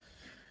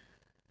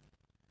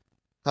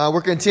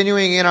We're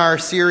continuing in our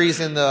series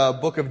in the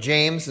book of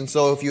James, and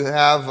so if you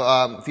have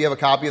a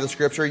copy of the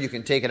scripture, you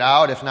can take it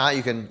out. If not,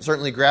 you can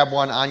certainly grab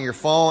one on your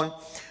phone,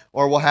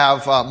 or we'll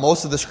have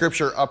most of the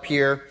scripture up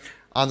here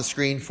on the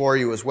screen for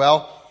you as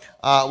well.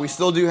 We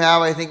still do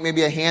have, I think,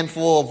 maybe a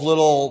handful of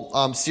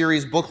little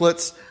series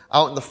booklets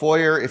out in the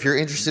foyer. If you're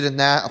interested in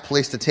that, a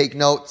place to take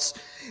notes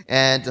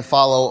and to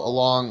follow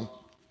along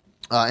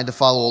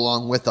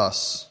with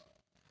us.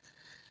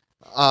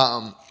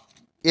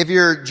 If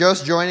you're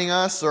just joining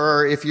us,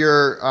 or if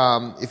you're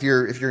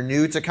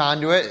new to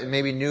Conduit, and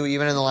maybe new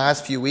even in the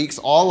last few weeks,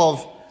 all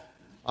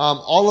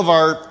of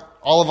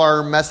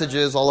our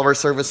messages, all of our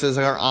services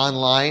are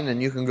online,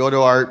 and you can go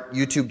to our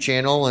YouTube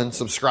channel and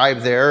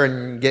subscribe there,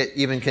 and get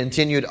even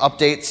continued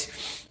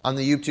updates on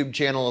the YouTube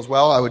channel as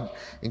well. I would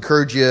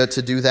encourage you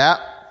to do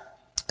that,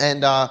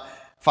 and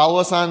follow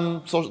us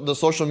on the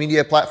social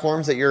media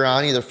platforms that you're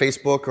on, either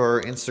Facebook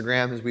or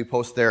Instagram, as we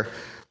post there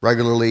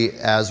regularly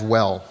as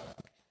well.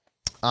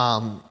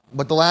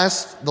 But the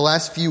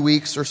last few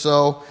weeks or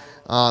so,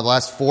 the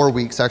last 4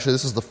 weeks, actually,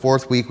 this is the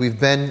fourth week, we've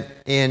been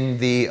in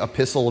the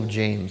Epistle of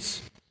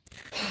James.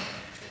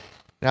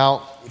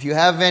 Now, if you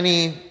have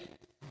any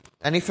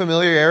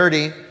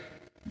familiarity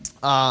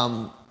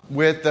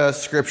with the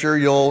scripture,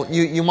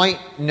 you might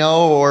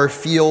know or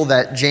feel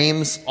that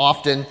James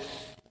often,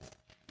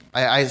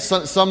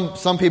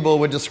 some people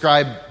would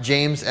describe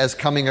James as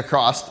coming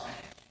across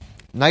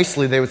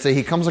nicely. They would say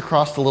he comes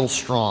across a little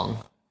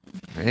strong,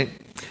 right?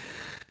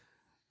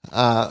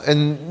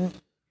 And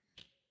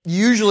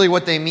usually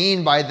what they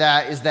mean by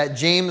that is that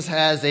James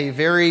has a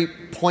very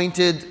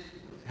pointed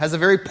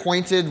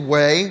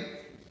way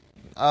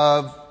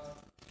of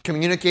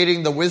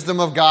communicating the wisdom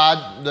of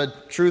God, the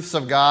truths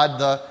of God,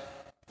 the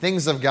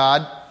things of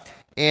God.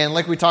 And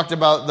like we talked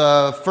about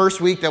the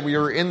first week that we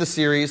were in the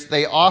series,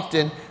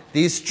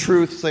 these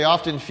truths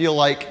feel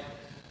like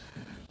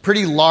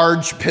pretty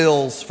large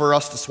pills for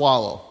us to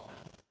swallow.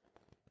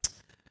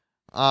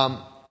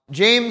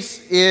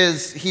 James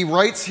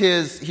writes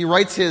his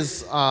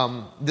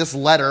this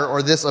letter,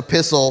 or this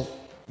epistle,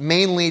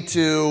 mainly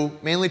to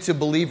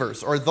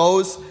believers, or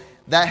those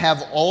that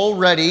have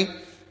already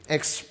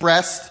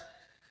expressed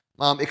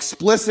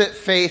explicit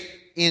faith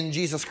in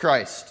Jesus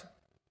Christ.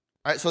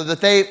 All right, so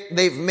that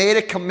they've made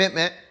a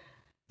commitment.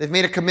 They've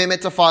made a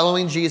commitment to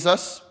following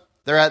Jesus.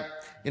 They're at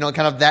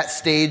kind of that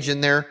stage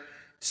in their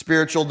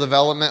spiritual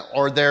development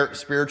or their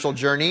spiritual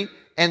journey,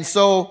 and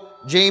so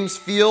James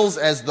feels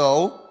as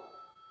though,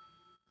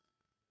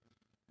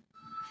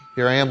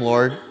 here I am,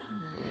 Lord.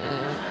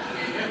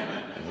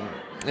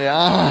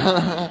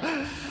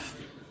 Yeah.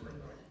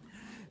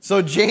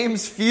 So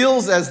James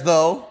feels as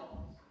though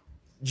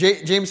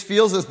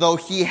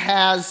he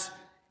has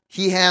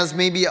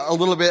maybe a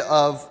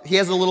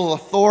little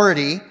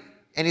authority,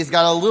 and he's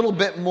got a little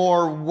bit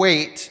more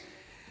weight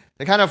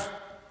to kind of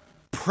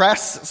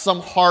press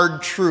some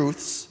hard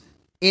truths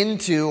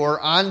into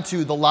or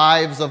onto the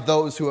lives of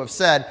those who have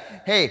said,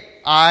 "Hey,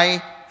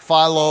 I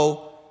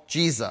follow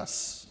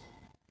Jesus."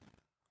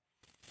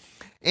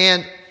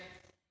 And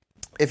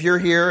if you're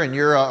here and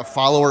you're a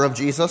follower of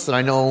Jesus, and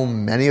I know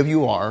many of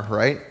you are,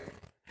 right?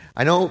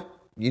 I know,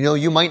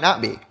 you might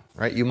not be,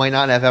 right? You might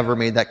not have ever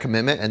made that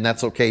commitment, and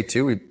that's okay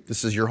too.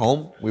 This is your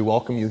home. We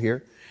welcome you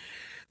here.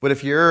 But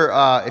if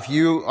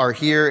you are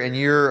here and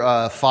you're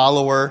a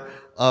follower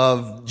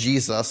of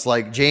Jesus,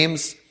 like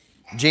James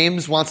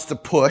wants to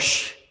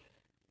push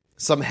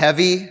some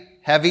heavy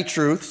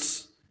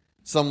truths,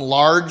 some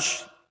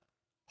large,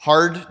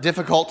 hard,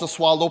 difficult to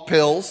swallow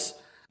pills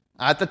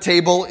at the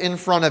table in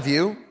front of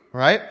you,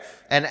 right?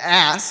 And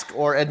ask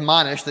or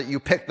admonish that you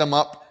pick them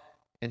up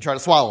and try to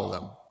swallow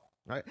them,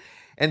 right?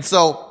 And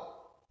so,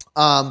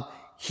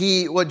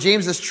 what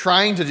James is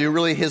trying to do,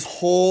 really his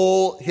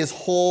whole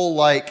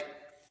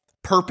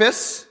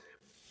purpose,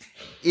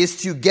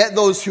 is to get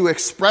those who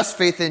express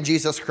faith in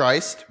Jesus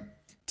Christ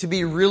to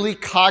be really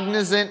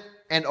cognizant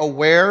and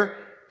aware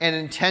and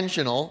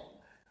intentional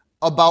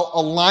about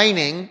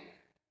aligning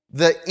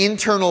the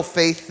internal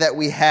faith that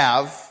we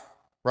have,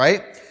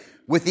 right,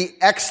 with the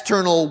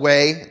external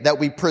way that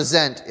we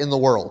present in the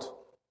world.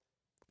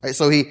 Right?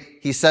 So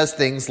he says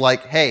things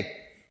like, "Hey,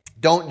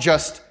 don't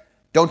just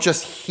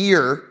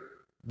hear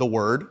the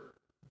word,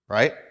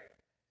 right?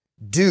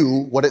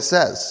 Do what it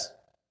says."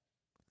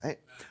 Right?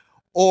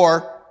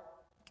 Or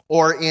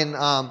in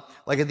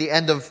like at the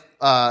end of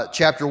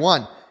chapter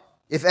 1,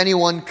 "If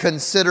anyone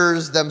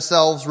considers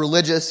themselves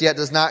religious yet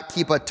does not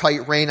keep a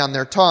tight rein on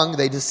their tongue,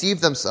 they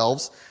deceive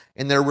themselves,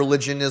 and their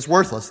religion is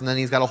worthless." And then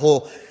he's got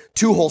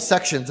two whole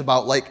sections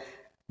about like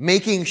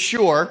making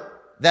sure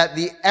that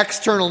the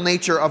external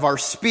nature of our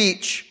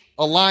speech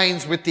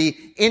aligns with the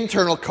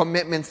internal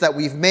commitments that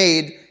we've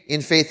made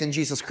in faith in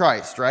Jesus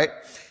Christ, right?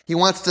 He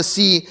wants to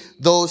see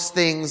those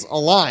things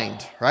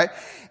aligned, right?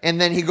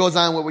 And then he goes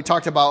on what we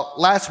talked about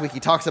last week.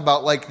 He talks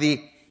about like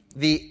the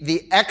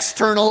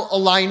external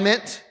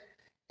alignment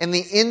and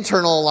the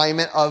internal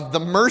alignment of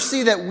the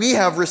mercy that we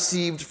have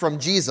received from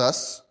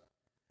Jesus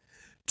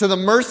to the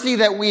mercy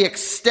that we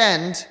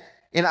extend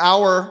in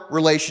our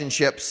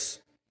relationships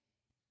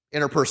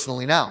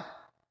interpersonally now.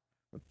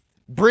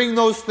 Bring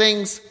those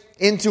things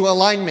into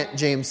alignment,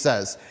 James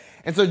says.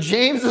 And so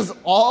James is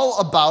all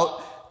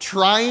about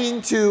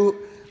trying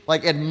to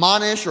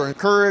admonish or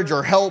encourage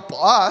or help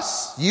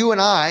us, you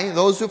and I,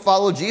 those who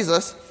follow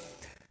Jesus,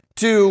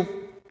 to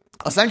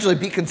essentially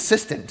be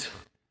consistent.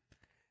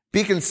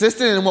 Be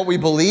consistent in what we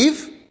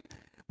believe,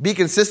 be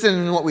consistent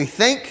in what we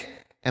think,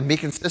 and be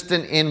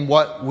consistent in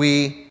what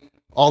we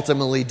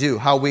ultimately do,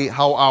 how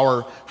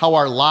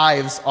our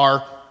lives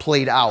are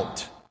played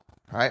out.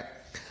 Right?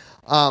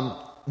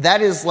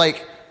 That is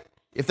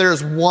if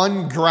there's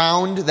one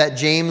ground that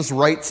James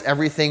writes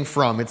everything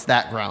from, it's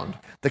that ground.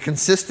 The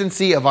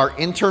consistency of our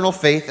internal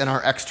faith and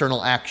our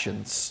external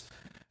actions.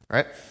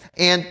 Right?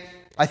 And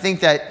I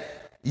think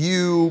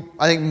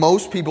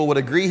most people would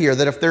agree here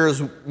that if there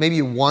is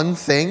maybe one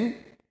thing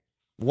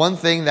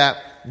that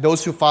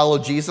those who follow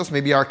Jesus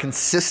maybe are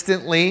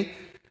consistently,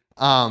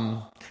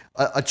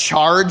 a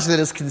charge that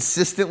is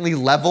consistently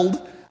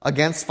leveled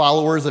against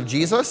followers of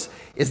Jesus,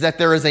 is that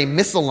there is a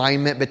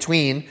misalignment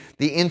between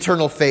the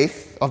internal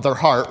faith of their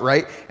heart,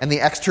 right, and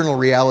the external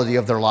reality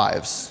of their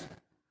lives.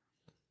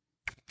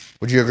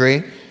 Would you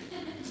agree?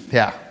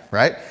 Yeah,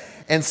 right?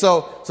 And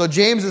so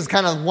James is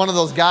kind of one of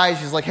those guys.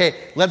 He's like, hey,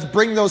 let's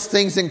bring those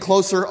things in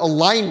closer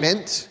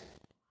alignment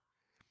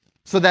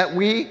so that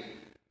we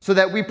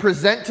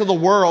present to the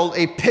world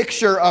a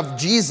picture of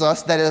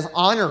Jesus that is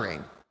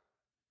honoring,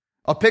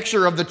 a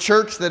picture of the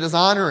church that is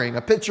honoring,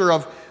 a picture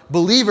of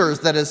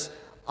believers that is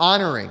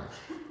honoring.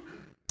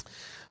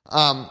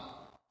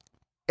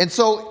 And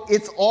so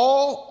it's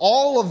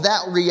all of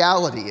that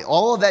reality,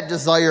 all of that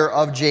desire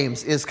of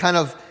James is kind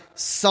of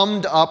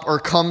summed up or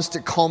comes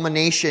to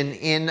culmination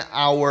in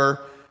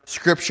our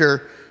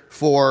scripture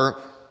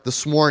for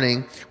this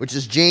morning, which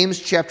is James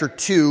chapter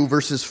 2,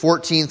 verses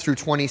 14 through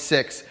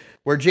 26,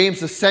 where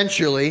James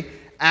essentially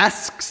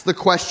asks the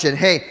question,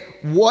 hey,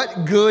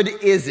 what good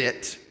is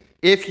it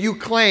if you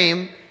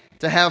claim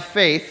to have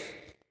faith,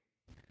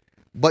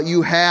 but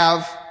you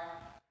have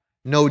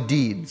no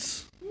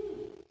deeds?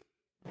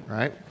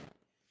 Right?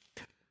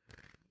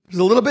 There's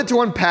a little bit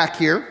to unpack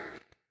here.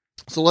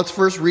 So let's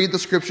first read the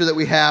scripture that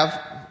we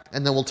have,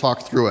 and then we'll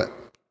talk through it.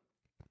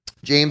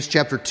 James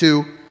chapter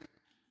 2,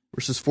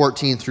 verses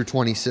 14 through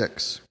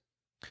 26.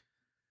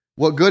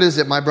 What good is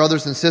it, my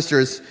brothers and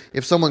sisters,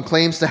 if someone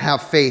claims to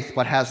have faith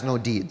but has no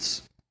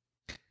deeds?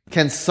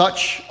 Can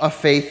such a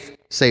faith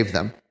save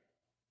them?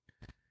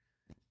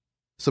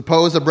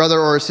 Suppose a brother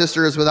or a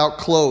sister is without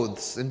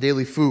clothes and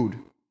daily food.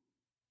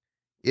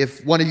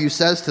 If one of you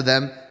says to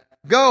them,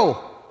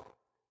 "Go,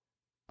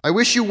 I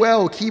wish you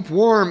well, keep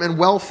warm and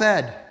well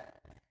fed,"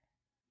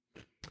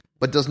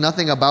 but does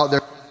nothing about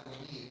their physical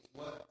needs,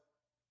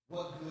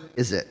 what good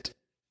is it?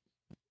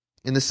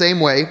 In the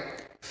same way,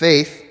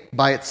 faith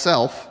by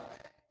itself,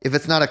 if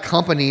it's not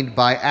accompanied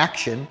by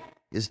action,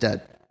 is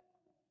dead.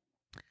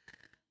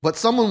 But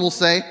someone will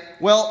say,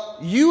 well,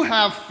 you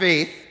have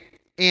faith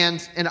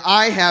and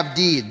I have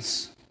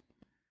deeds.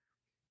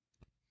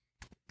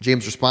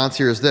 James' response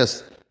here is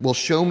this: well,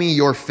 show me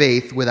your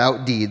faith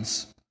without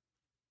deeds,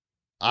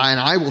 and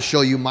I will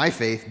show you my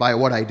faith by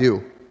what I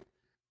do.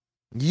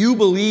 You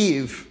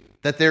believe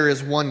that there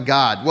is one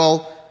God.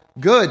 Well,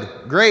 good,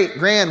 great,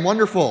 grand,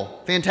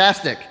 wonderful,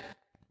 fantastic.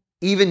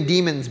 Even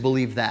demons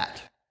believe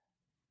that,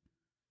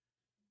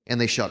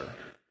 and they shudder.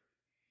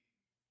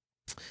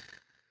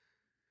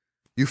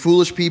 You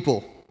foolish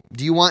people,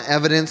 do you want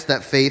evidence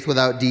that faith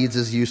without deeds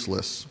is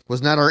useless?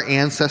 Was not our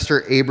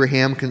ancestor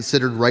Abraham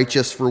considered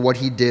righteous for what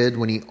he did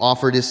when he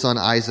offered his son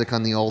Isaac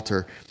on the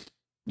altar?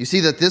 You see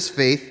that his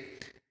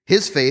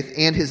faith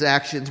and his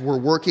actions were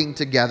working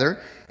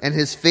together, and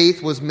his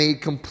faith was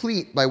made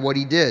complete by what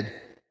he did.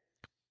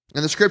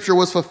 And the scripture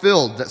was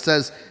fulfilled that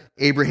says,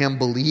 Abraham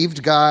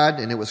believed God,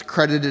 and it was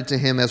credited to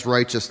him as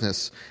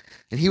righteousness.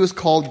 And he was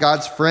called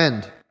God's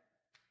friend.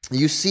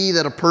 You see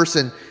that a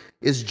person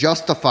is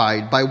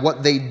justified by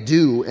what they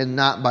do and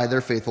not by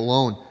their faith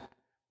alone.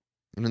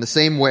 And in the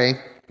same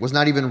way, was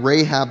not even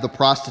Rahab the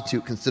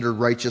prostitute considered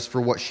righteous for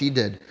what she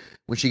did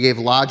when she gave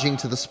lodging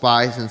to the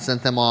spies and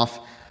sent them off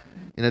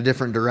in a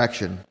different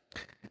direction?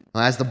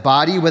 As the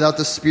body without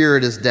the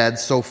spirit is dead,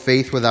 so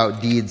faith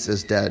without deeds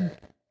is dead.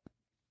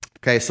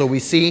 Okay, so we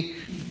see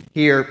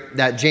here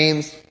that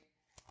James,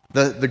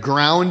 the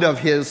ground of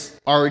his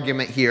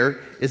argument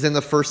here is in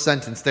the first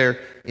sentence there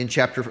in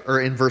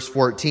verse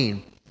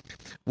 14.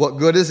 What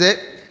good is it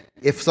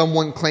if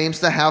someone claims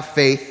to have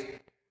faith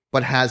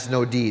but has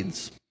no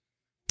deeds?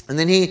 And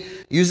then he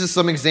uses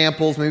some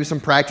examples, maybe some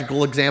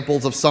practical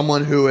examples of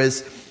someone who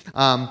is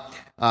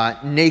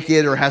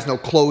naked or has no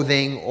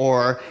clothing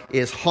or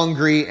is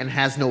hungry and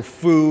has no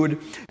food.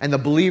 And the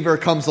believer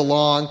comes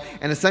along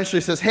and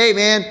essentially says, hey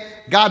man,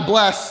 God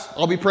bless,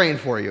 I'll be praying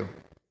for you.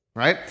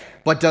 Right?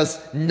 But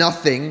does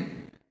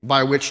nothing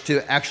by which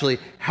to actually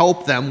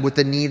help them with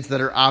the needs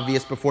that are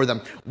obvious before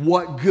them.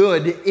 What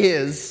good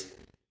is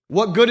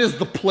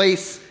the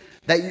place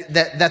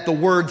that the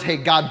words, hey,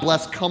 God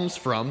bless, comes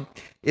from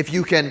if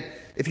you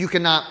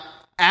cannot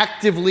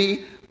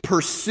actively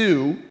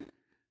pursue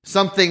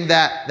something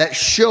that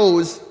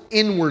shows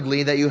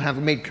inwardly that you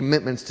have made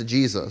commitments to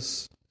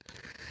Jesus.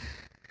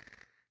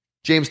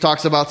 James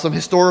talks about some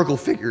historical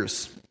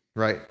figures,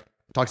 right?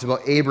 Talks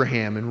about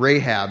Abraham and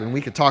Rahab, and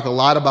we could talk a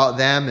lot about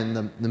them and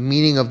the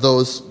meaning of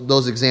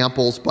those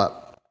examples,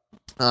 but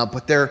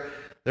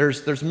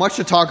there's much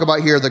to talk about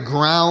here. The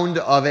ground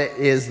of it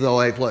is though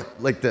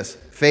like this: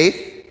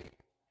 faith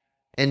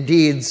and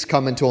deeds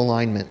come into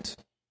alignment.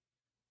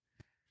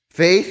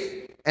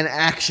 Faith and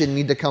action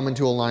need to come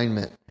into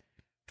alignment.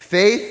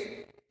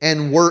 Faith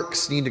and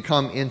works need to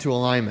come into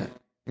alignment.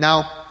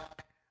 Now,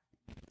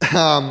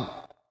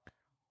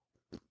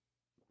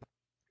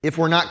 if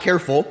we're not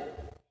careful,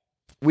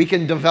 we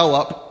can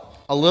develop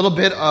a little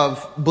bit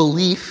of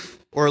belief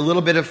or a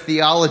little bit of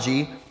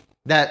theology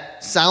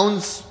that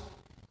sounds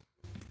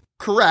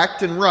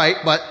correct and right,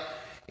 but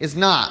is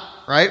not,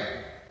 right?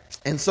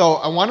 And so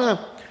I want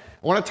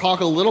to talk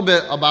a little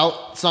bit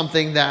about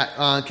something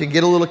that can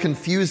get a little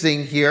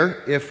confusing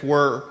here if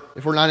we're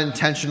not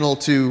intentional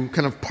to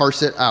kind of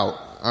parse it out,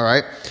 all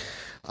right?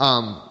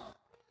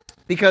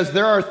 Because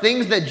there are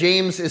things that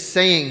James is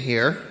saying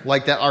here,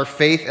 like that our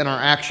faith and our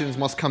actions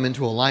must come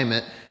into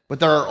alignment, but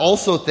there are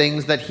also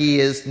things that he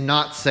is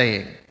not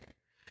saying.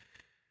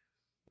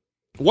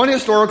 One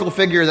historical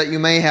figure that you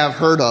may have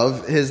heard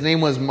of, his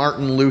name was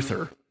Martin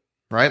Luther,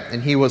 right?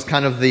 And he was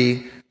kind of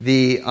the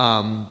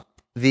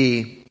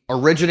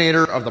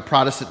originator of the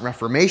Protestant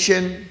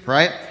Reformation,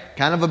 right?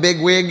 Kind of a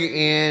big wig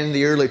in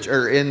the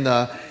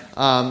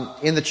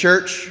in the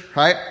church,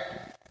 right?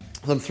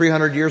 Some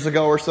 300 years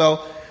ago or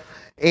so.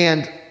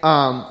 And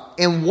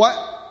what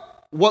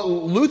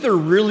Luther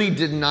really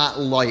did not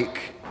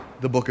like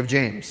the book of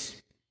James.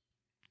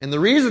 And the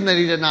reason that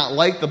he did not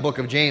like the book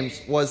of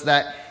James was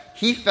that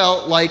he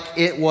felt like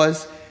it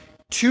was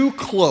too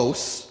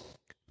close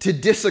to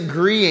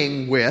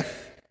disagreeing with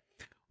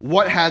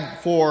what had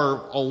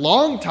for a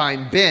long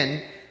time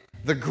been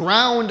the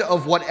ground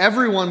of what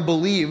everyone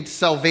believed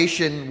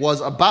salvation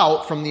was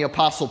about from the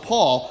Apostle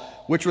Paul,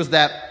 which was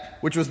that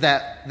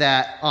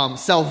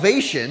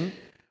salvation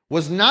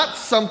was not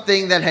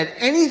something that had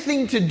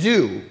anything to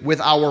do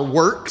with our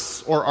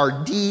works or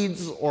our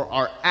deeds or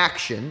our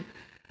action,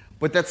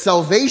 but that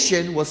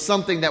salvation was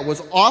something that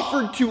was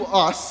offered to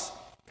us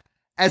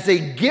as a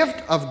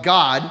gift of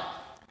God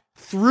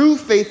through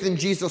faith in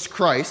Jesus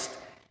Christ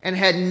and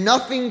had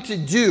nothing to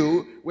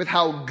do with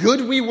how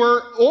good we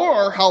were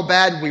or how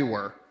bad we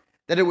were.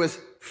 That it was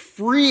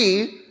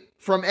free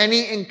from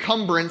any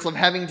encumbrance of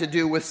having to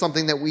do with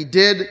something that we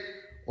did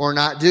or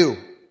not do.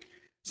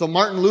 So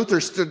Martin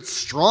Luther stood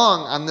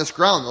strong on this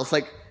ground. It's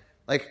like,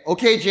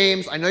 okay,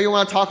 James, I know you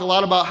want to talk a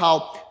lot about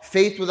how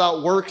faith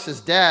without works is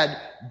dead,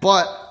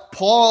 but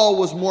Paul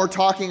was more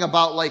talking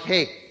about like,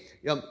 hey,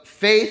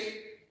 faith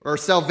or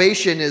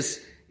salvation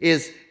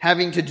is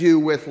having to do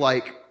with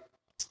like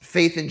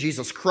faith in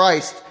Jesus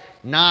Christ,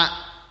 not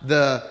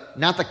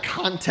the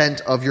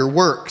content of your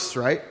works,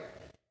 right?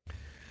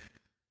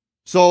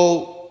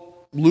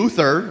 So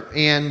Luther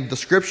and the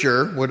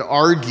scripture would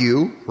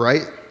argue,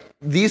 right,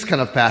 these kind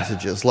of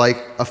passages like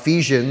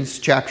Ephesians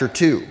chapter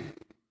 2.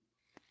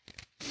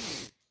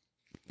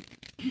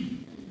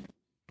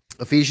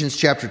 Ephesians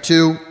chapter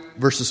 2,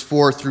 verses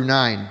 4 through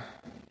 9.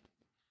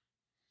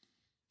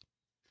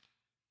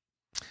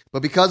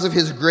 But because of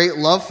his great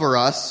love for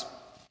us,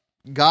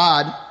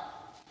 God,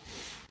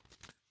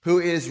 who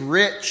is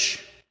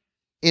rich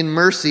in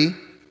mercy,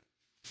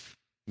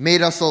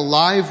 made us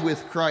alive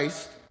with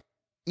Christ,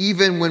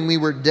 even when we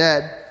were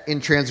dead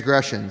in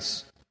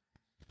transgressions.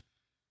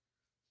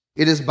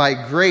 It is by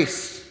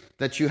grace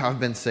that you have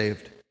been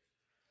saved.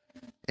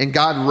 And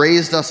God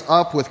raised us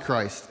up with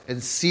Christ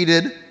and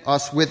seated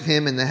us with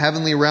him in the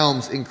heavenly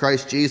realms in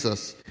Christ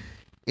Jesus,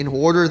 in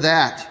order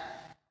that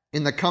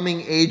in the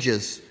coming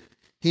ages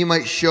he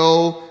might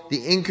show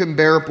the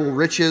incomparable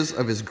riches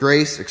of his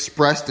grace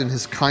expressed in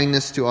his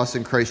kindness to us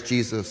in Christ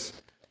Jesus.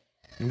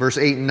 In verse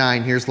 8 and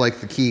 9, here's like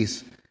the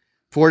keys.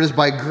 For it is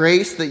by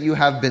grace that you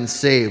have been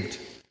saved,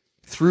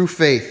 through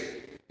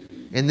faith.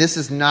 And this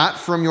is not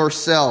from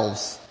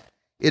yourselves.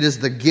 It is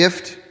the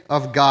gift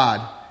of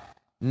God,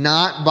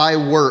 not by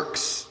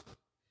works,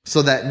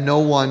 so that no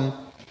one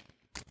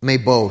may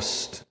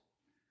boast.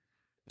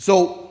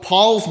 So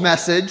Paul's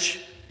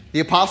message, the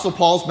Apostle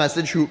Paul's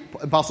message, who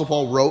Apostle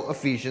Paul wrote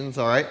Ephesians,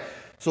 all right?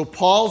 So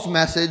Paul's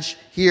message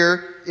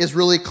here is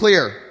really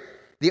clear.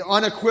 The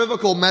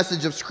unequivocal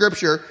message of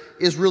Scripture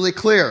is really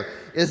clear,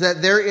 is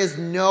that there is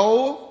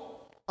no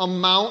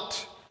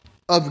amount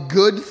of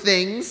good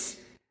things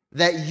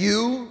that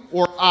you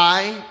or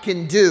I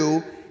can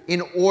do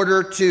in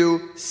order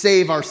to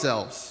save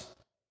ourselves.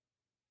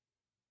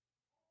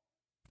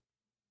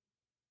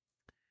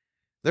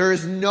 There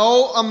is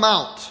no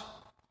amount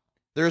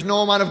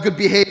of good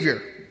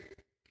behavior.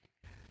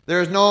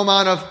 There is no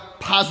amount of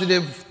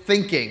positive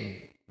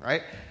thinking,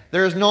 right?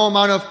 There is no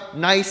amount of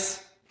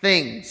nice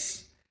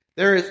things.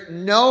 There is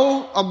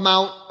no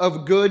amount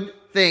of good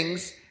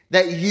things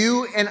that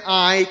you and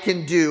I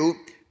can do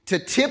to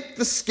tip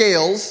the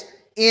scales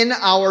in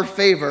our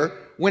favor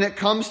when it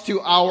comes to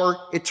our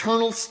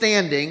eternal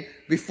standing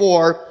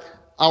before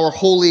our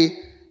holy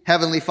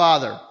Heavenly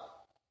Father.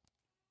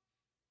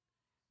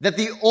 That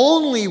the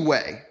only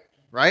way,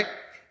 right?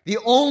 The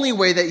only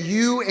way that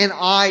you and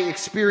I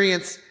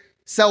experience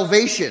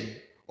salvation,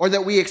 or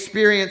that we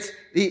experience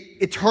the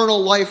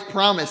eternal life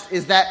promised,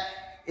 is that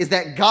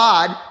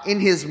God, in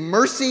His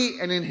mercy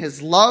and in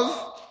His love,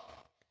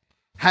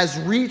 has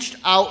reached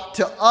out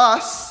to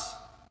us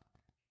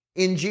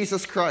in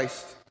Jesus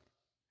Christ.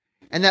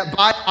 And that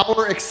by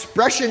our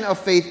expression of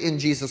faith in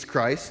Jesus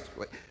Christ,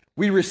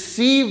 we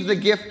receive the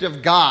gift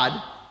of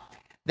God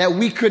that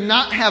we could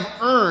not have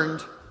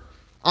earned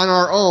on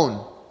our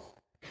own.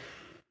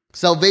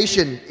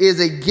 Salvation is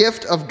a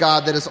gift of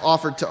God that is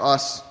offered to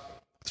us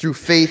through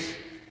faith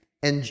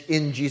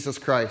in Jesus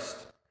Christ.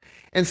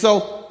 And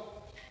so,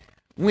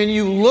 when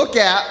you look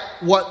at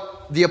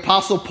what the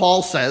Apostle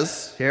Paul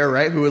says here,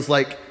 right, who is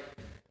like,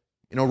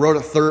 wrote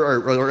a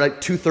third or like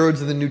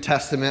 2/3 of the New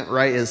Testament,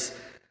 right, is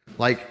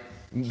like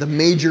the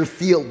major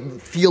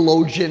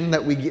theologian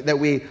that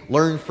we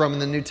learn from in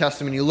the New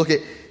Testament. You look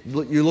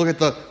at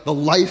the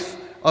life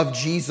of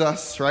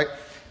Jesus, right,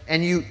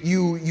 and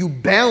you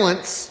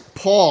balance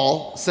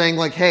Paul saying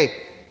like, hey,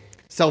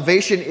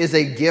 salvation is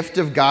a gift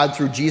of God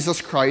through Jesus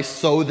Christ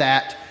so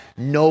that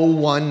no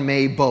one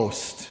may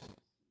boast.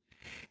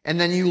 And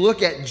then you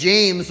look at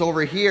James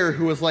over here,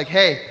 who is like,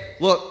 hey,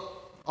 look,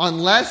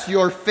 unless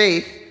your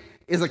faith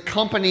is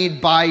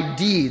accompanied by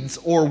deeds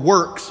or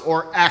works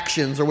or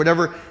actions or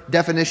whatever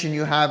definition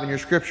you have in your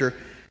scripture,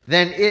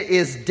 then it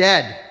is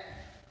dead.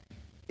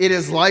 It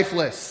is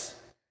lifeless.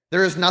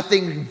 There is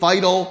nothing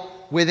vital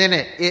within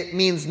it. It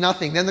means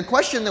nothing. Then the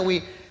question that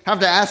we have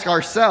to ask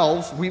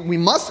ourselves, we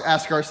must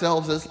ask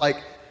ourselves, is like,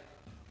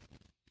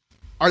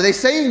 are they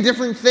saying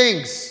different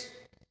things?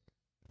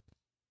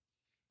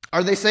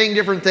 Are they saying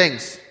different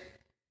things?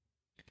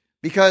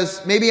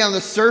 Because maybe on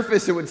the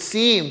surface it would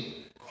seem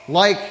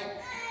like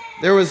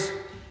there was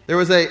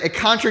a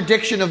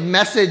contradiction of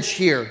message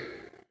here,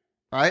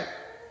 right?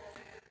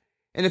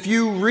 And if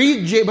you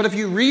read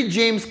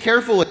James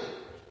carefully,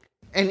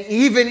 and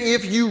even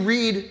if you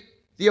read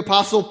the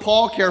Apostle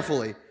Paul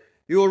carefully,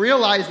 you will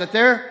realize that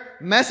their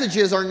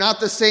messages are not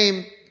the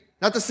same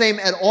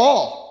at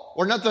all,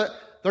 or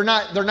they're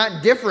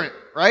not different,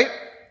 right?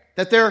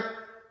 That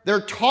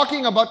they're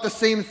talking about the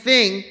same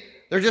thing.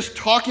 They're just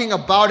talking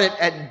about it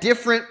at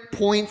different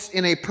points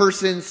in a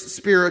person's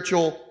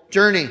spiritual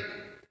journey,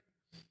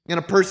 in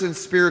a person's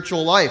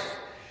spiritual life.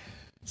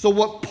 So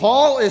what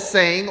Paul is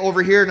saying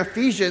over here in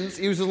Ephesians,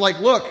 he was like,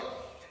 look,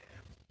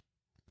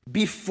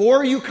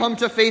 before you come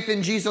to faith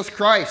in Jesus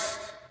Christ,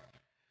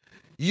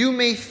 you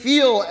may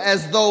feel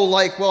as though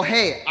like, well,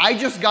 hey, I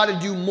just got to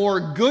do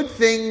more good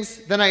things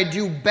than I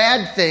do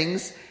bad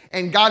things,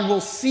 and God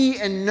will see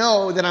and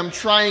know that I'm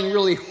trying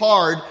really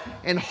hard,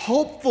 and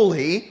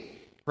hopefully,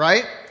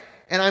 right?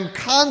 And I'm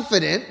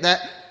confident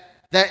that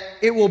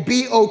it will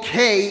be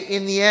okay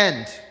in the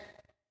end.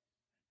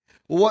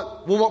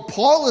 What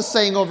Paul is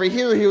saying over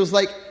here, he was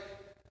like,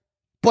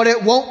 but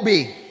it won't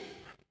be,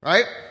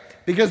 right?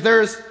 Because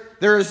there's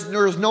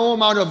no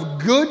amount of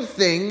good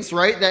things,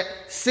 right, that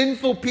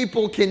sinful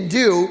people can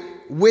do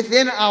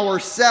within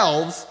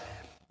ourselves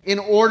in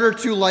order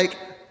to like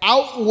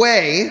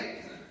outweigh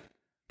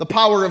the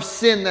power of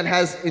sin that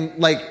has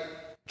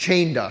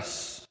chained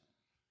us.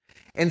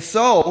 And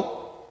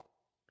so,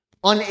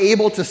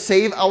 unable to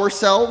save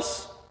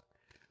ourselves,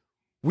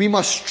 we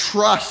must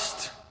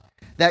trust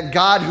that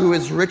God, who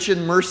is rich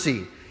in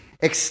mercy,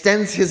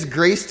 extends His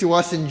grace to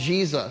us in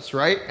Jesus,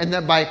 right? And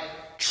that by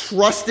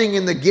trusting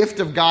in the gift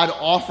of God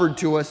offered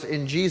to us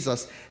in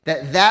Jesus,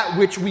 that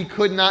which we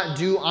could not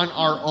do on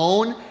our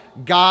own,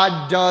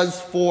 God does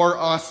for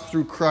us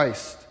through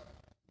Christ.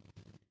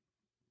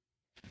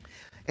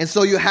 And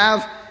so you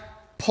have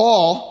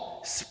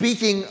Paul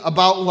speaking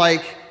about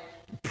like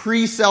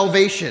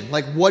pre-salvation,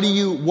 like what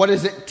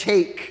does it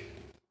take?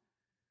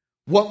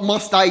 What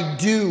must I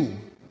do?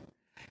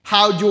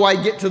 How do I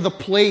get to the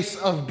place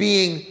of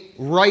being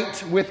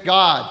right with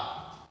God?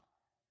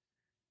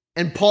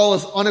 And Paul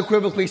is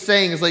unequivocally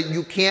saying is like,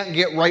 you can't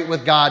get right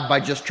with God by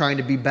just trying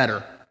to be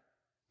better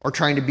or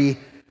trying to be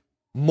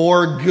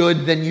more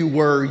good than you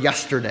were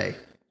yesterday,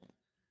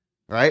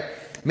 right?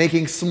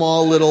 Making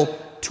small little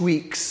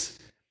tweaks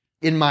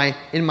in my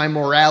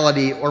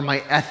morality or my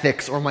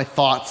ethics or my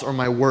thoughts or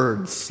my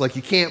words. Like,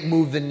 you can't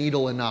move the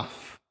needle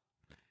enough.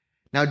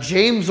 Now,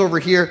 James over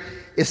here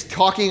is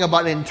talking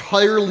about an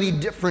entirely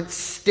different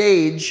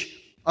stage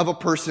of a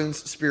person's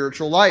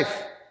spiritual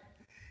life.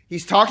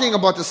 He's talking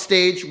about the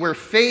stage where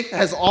faith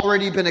has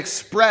already been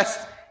expressed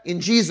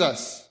in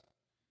Jesus.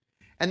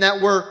 And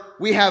that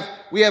we have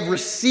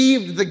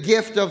received the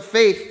gift of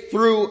faith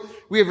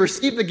we have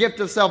received the gift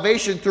of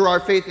salvation through our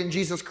faith in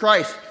Jesus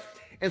Christ.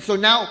 And so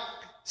now,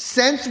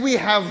 since we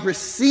have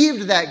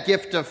received that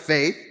gift of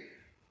faith,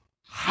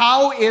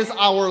 how is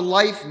our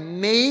life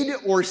made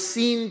or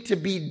seen to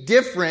be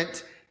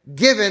different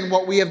given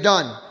what we have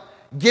done?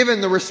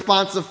 Given the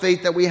response of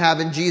faith that we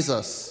have in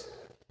Jesus.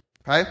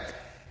 Okay?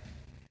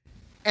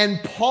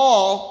 And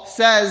Paul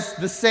says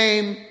the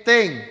same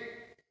thing.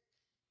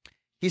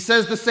 He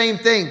says the same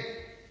thing.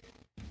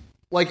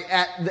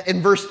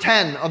 in verse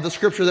 10 of the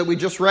scripture that we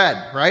just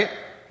read, right?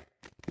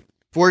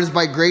 For it is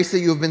by grace that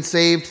you have been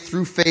saved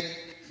through faith.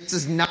 This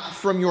is not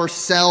from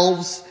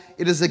yourselves.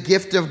 It is a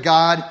gift of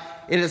God.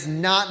 It is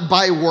not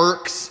by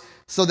works,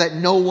 so that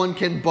no one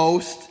can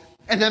boast.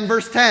 And then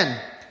verse 10,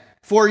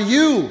 for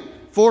we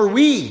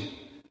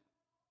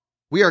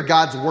are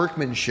God's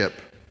workmanship,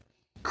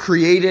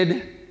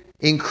 created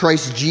in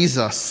Christ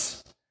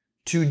Jesus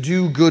to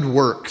do good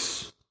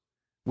works,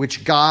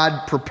 which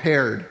God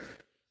prepared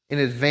in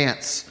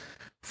advance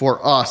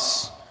for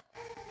us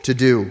to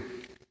do.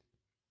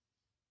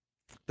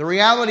 The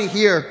reality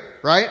here,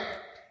 right,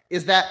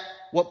 is that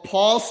what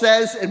Paul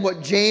says and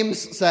what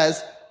James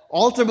says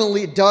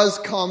ultimately does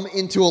come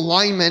into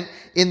alignment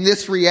in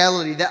this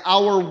reality, that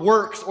our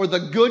works, or the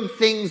good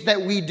things that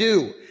we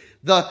do,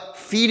 the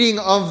feeding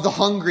of the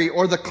hungry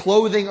or the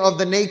clothing of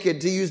the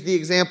naked, to use the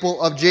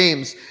example of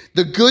James,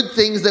 the good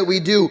things that we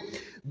do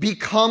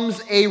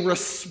becomes a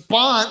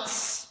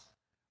response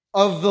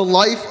of the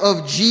life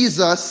of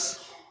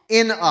Jesus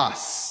in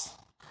us.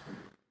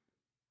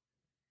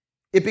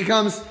 It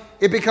becomes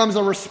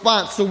a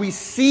response. So we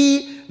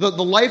see the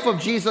life of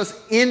Jesus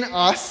in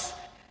us,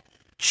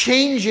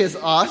 changes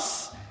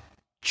us,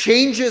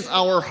 changes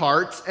our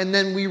hearts, and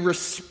then we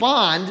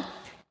respond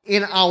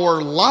in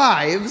our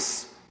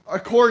lives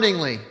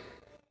accordingly.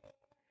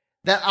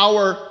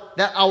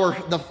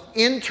 The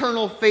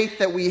internal faith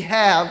that we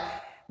have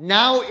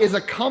now is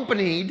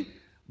accompanied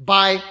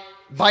by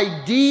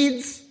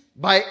deeds,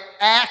 by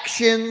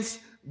actions,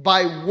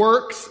 by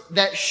works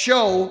that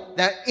show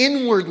that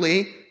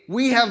inwardly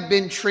we have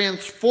been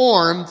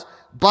transformed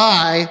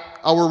by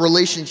our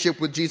relationship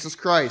with Jesus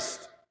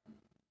Christ.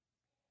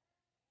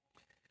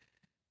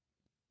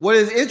 What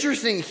is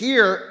interesting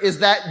here is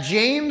that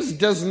James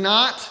does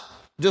not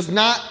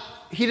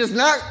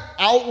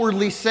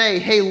outwardly say,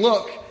 hey,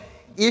 look,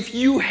 if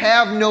you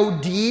have no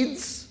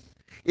deeds,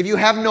 if you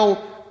have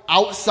no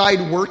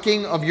outside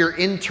working of your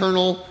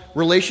internal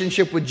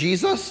relationship with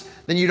Jesus,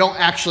 then you don't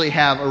actually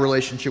have a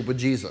relationship with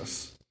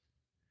Jesus.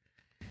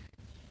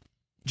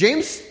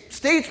 James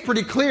states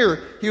pretty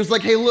clear, he was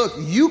like, hey, look,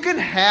 you can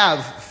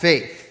have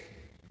faith.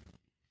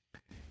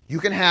 You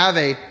can have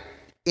an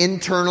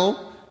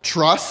internal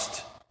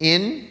trust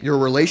in your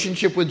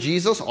relationship with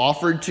Jesus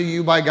offered to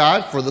you by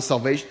God for the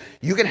salvation.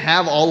 You can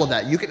have all of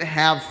that. You can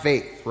have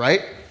faith,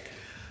 right?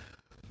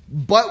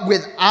 But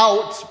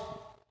without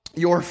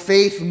your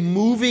faith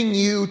moving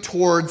you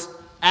towards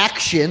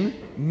action,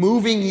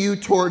 moving you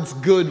towards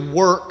good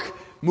work,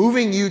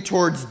 moving you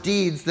towards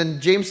deeds, then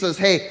James says,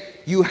 hey,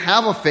 you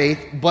have a faith,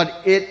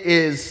 but it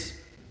is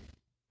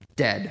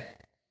dead.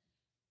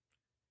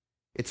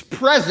 It's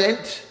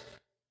present.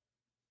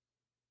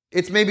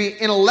 It's maybe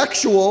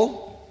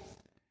intellectual.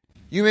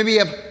 You may be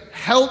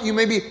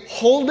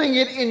holding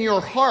it in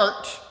your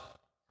heart,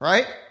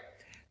 right?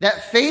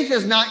 That faith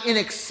is not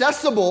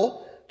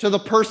inaccessible to the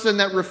person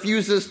that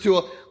refuses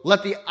to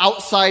let the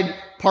outside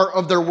part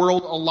of their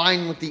world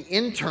align with the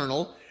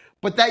internal,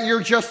 but that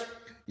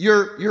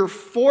you're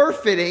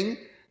forfeiting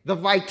the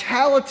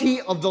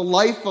vitality of the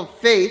life of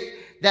faith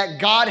that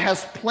God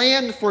has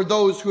planned for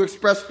those who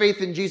express faith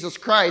in Jesus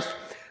Christ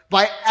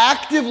by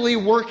actively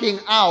working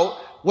out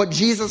what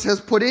Jesus has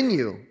put in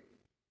you.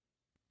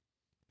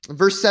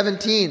 Verse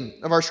 17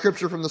 of our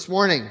scripture from this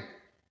morning.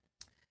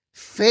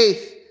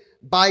 Faith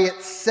by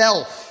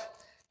itself,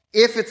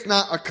 if it's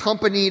not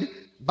accompanied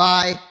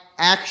by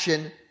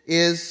action,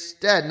 is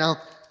dead. Now,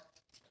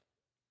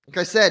 like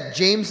I said,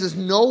 James is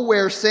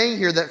nowhere saying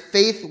here that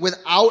faith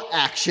without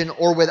action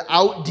or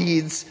without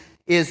deeds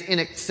is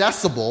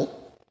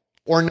inaccessible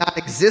or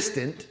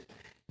non-existent.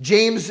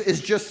 James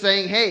is just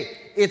saying, hey,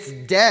 it's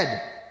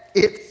dead.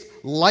 It's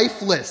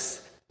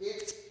lifeless.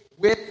 It's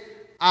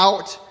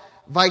without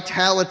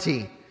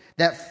vitality.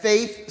 That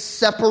faith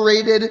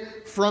separated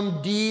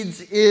from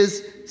deeds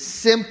is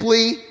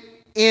simply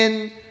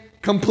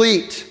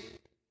incomplete.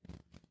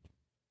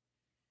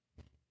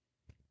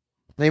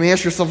 Now you may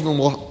ask yourself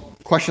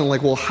a question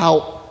like, well,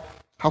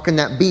 how can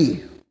that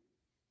be?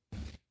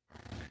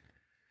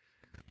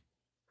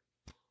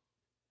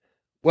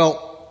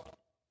 Well,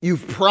 you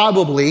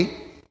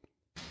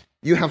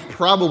have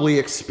probably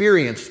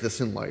experienced this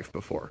in life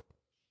before.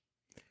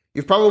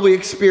 You've probably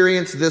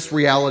experienced this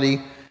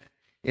reality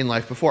in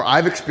life before.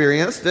 I've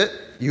experienced it.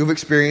 You've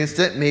experienced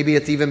it. Maybe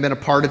it's even been a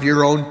part of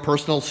your own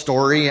personal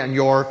story and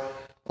your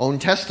own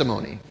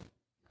testimony,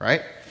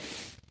 right?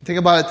 Think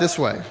about it this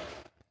way.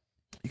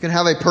 You can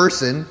have a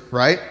person,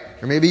 right?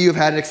 Or maybe you've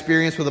had an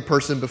experience with a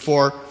person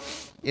before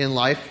in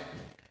life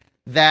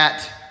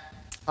that,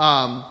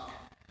 that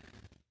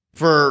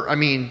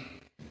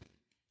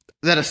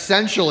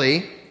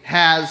essentially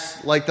has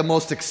like the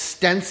most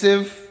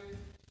extensive,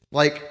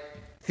 like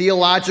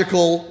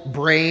theological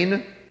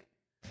brain,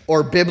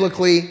 or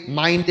biblically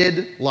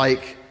minded,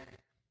 like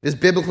is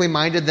biblically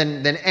minded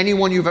than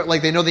anyone you've,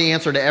 like they know the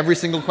answer to every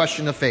single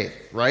question of faith,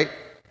 right?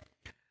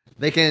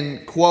 They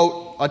can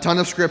quote a ton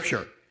of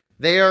scripture.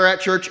 They are at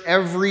church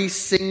every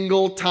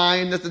single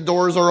time that the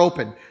doors are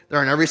open.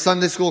 They're in every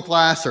Sunday school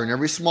class. They're in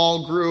every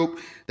small group.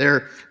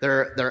 They're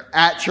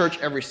at church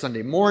every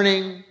Sunday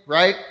morning,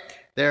 right?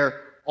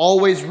 They're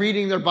always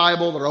reading their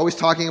Bible. They're always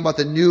talking about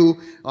the new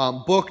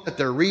book that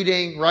they're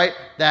reading, right?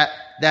 That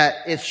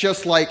it's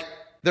just like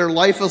their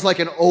life is like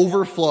an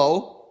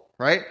overflow,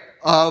 right?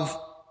 Of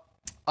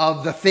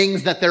the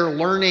things that they're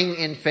learning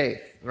in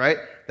faith, right?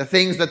 The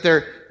things that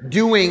they're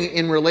doing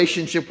in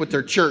relationship with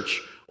their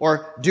church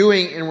or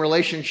doing in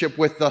relationship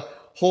with the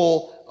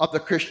whole of the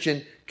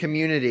Christian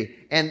community.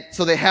 And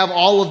so they have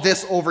all of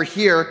this over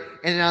here,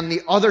 and on the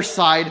other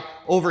side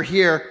over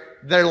here,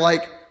 they're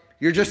like,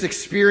 you're just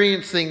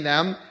experiencing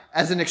them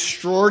as an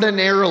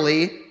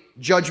extraordinarily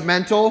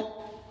judgmental,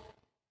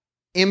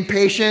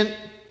 impatient,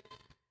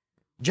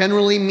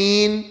 generally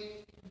mean,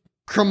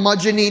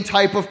 curmudgeon-y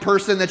type of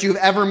person that you've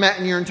ever met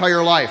in your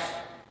entire life.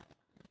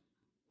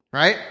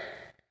 Right?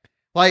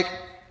 Like,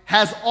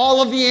 has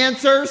all of the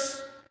answers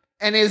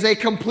and is a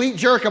complete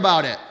jerk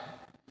about it.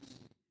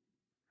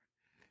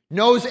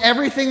 Knows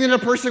everything that a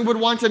person would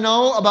want to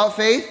know about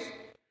faith,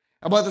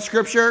 about the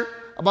scripture,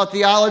 about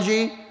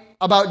theology,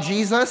 about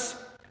Jesus,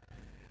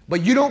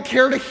 but you don't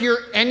care to hear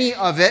any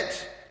of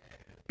it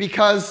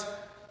because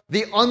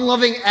the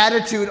unloving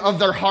attitude of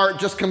their heart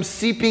just comes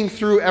seeping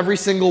through every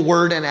single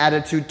word and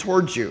attitude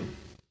towards you.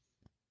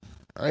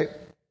 Right?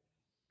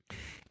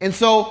 And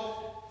so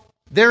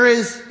there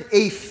is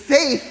a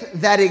faith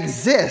that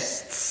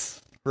exists,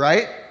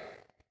 right,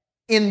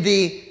 in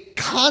the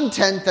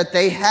content that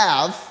they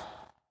have,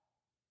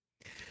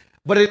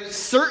 but it's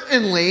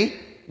certainly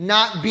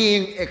not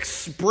being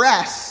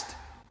expressed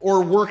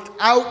or worked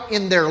out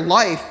in their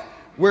life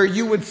where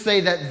you would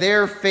say that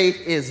their faith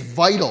is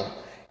vital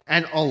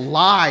and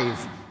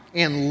alive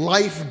and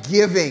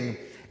life-giving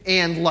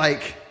and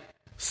like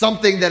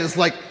something that is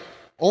like,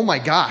 oh my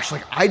gosh,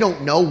 like I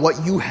don't know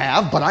what you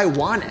have, but I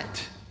want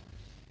it.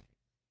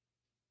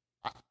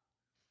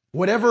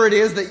 Whatever it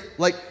is that,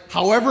 like,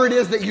 however it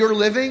is that you're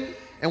living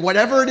and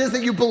whatever it is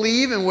that you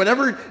believe and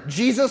whatever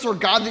Jesus or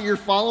God that you're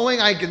following,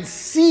 I can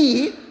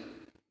see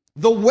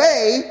the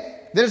way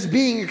that is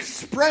being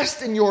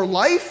expressed in your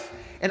life,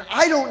 and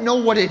I don't know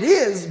what it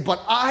is,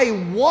 but I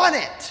want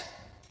it.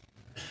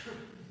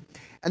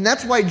 And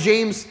that's why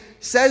James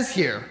says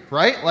here,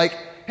 right? Like,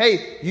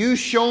 hey, you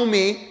show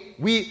me,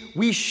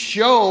 we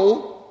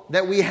show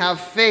that we have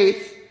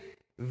faith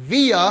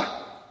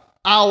via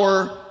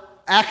our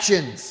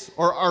actions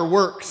or our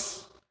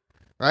works,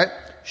 right?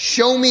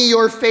 Show me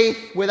your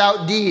faith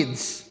without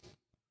deeds.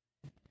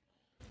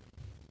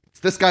 It's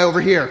this guy over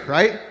here,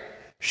 right?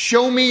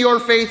 Show me your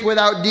faith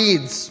without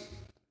deeds,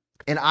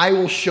 and I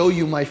will show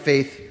you my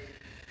faith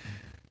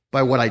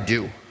by what I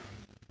do.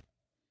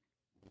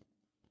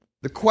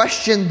 The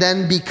question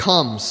then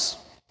becomes,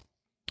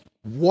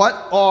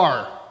 what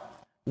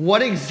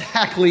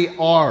exactly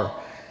are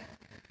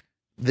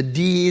the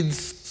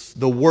deeds,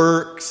 the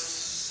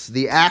works,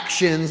 the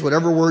actions,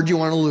 whatever word you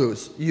want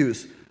to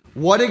use?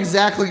 What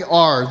exactly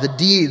are the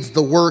deeds,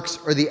 the works,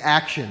 or the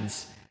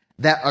actions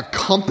that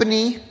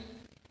accompany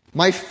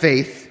my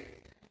faith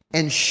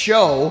and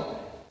show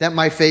that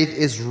my faith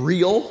is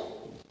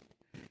real,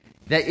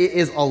 that it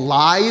is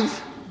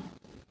alive,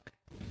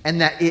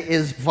 and that it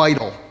is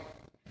vital?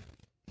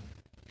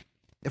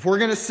 If we're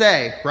going to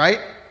say, right,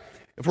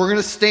 if we're going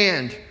to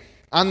stand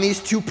on these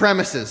two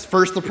premises,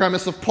 first the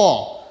premise of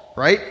Paul,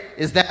 right,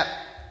 is that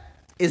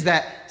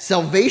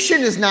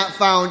salvation is not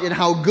found in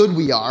how good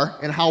we are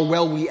and how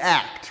well we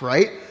act,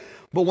 right?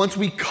 But once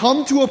we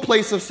come to a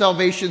place of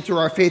salvation through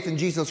our faith in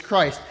Jesus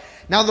Christ,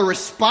 now the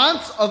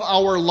response of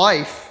our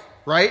life,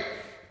 right,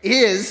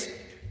 is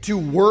to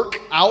work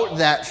out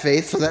that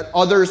faith so that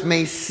others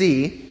may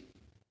see.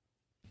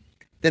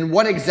 Then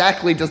what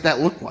exactly does that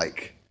look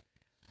like?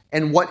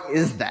 And what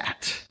is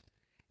that?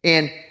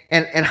 And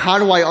how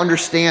do I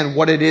understand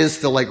what it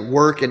is to like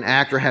work and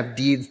act or have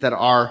deeds that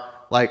are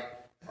like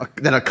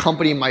that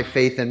accompany my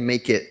faith and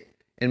make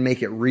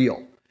it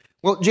real?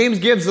 Well, James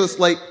gives us,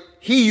 like,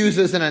 he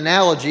uses an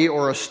analogy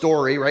or a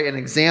story, right? An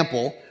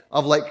example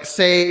of, like,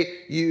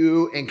 say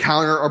you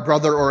encounter a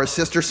brother or a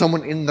sister,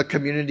 someone in the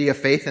community of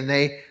faith, and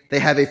they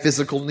have a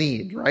physical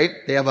need, right?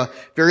 They have a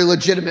very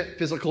legitimate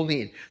physical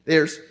need.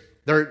 They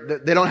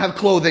don't have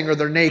clothing or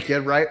they're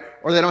naked, right?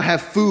 Or they don't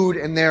have food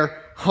and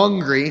they're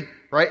hungry,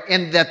 right?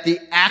 And that the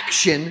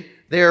action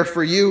there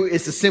for you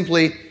is to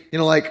simply,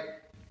 like,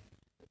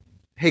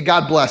 hey,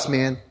 God bless,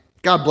 man.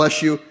 God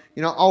bless you.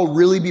 I'll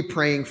really be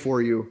praying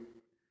for you.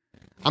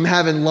 I'm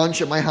having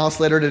lunch at my house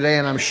later today,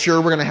 and I'm sure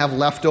we're going to have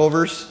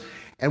leftovers,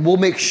 and we'll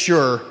make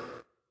sure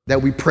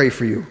that we pray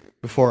for you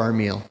before our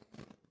meal.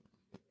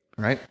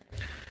 All right?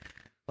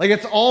 Like,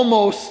 it's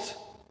almost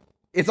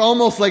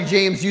like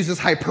James uses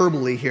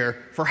hyperbole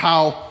here for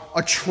how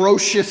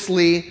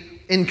atrociously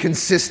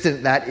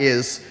inconsistent that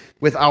is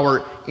with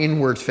our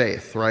inward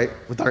faith, right?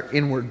 With our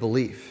inward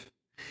belief.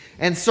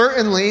 And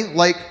certainly,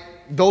 like,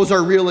 those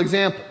are real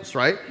examples,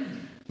 right?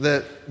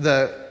 The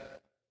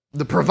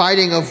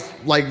providing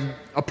of, like,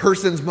 a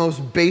person's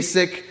most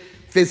basic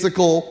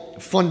physical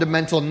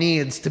fundamental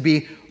needs to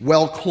be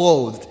well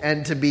clothed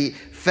and to be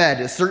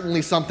fed is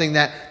certainly something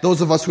that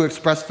those of us who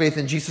express faith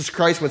in Jesus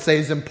Christ would say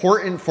is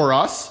important for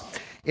us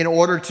in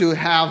order to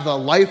have the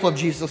life of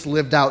Jesus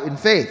lived out in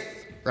faith,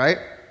 right?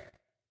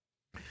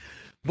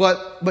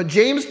 But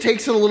James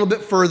takes it a little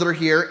bit further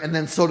here, and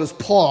then so does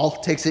Paul,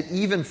 takes it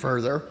even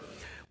further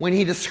when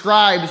he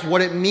describes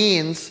what it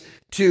means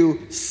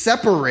to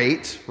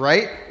separate,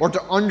 right? Or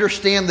to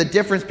understand the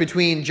difference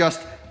between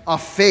just a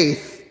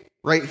faith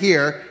right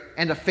here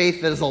and a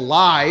faith that is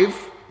alive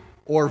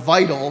or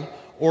vital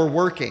or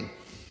working.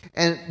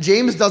 And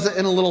James does it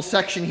in a little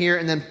section here,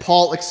 and then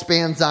Paul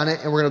expands on it,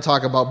 and we're going to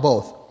talk about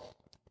both.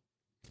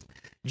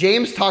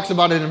 James talks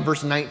about it in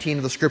verse 19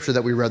 of the scripture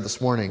that we read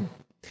this morning.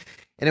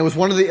 And it's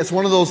one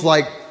of those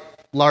like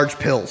large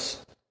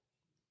pills.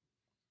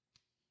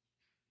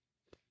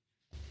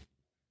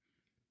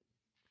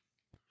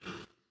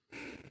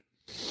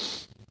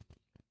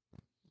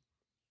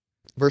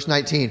 Verse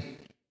 19.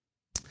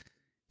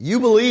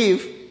 You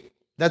believe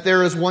that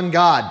there is one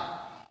God.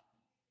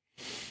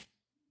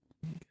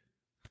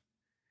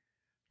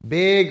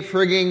 Big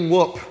frigging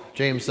whoop,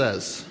 James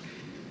says.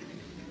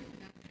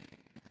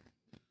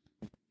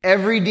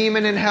 Every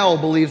demon in hell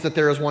believes that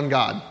there is one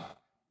God.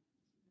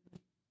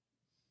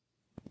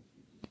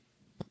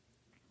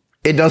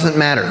 It doesn't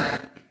matter.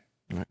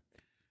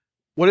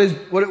 What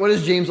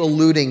is James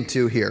alluding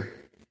to here?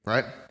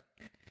 Right?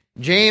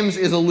 James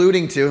is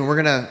alluding to, and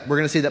we're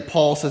gonna see that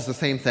Paul says the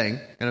same thing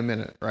in a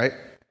minute, right?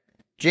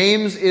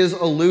 James is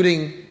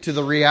alluding to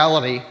the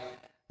reality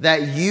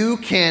that you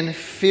can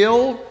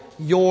fill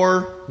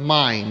your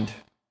mind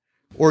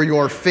or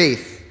your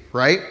faith,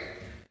 right,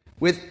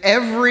 with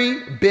every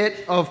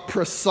bit of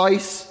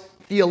precise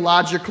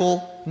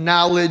theological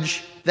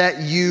knowledge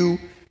that you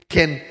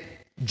can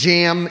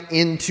jam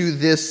into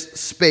this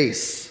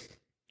space.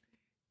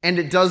 And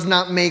it does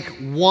not make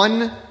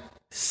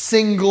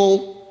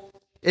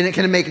and it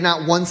can make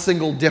not one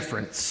single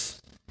difference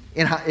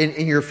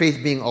in your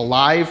faith being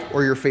alive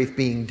or your faith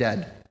being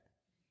dead.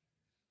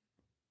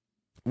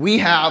 We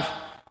have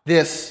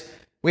this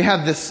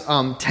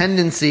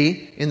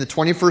tendency in the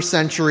 21st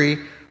century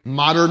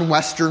modern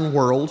Western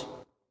world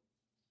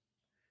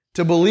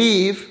to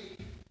believe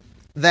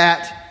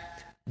that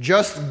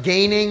just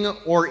gaining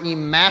or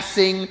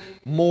amassing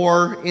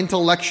more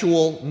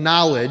intellectual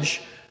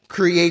knowledge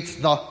creates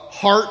the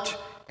heart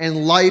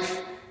and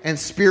life and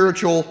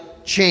spiritual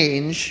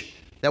change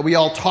that we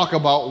all talk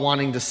about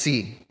wanting to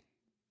see.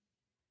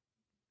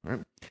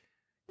 Right?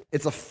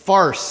 It's a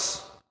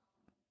farce.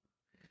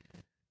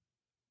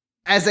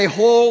 As a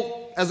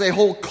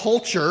whole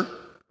culture,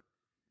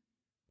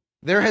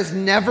 there has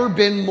never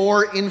been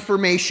more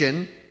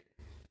information,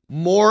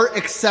 more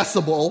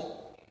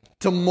accessible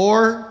to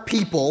more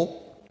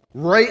people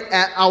right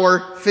at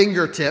our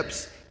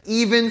fingertips,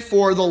 even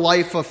for the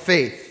life of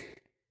faith,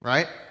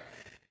 right?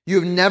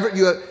 You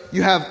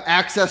have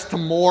access to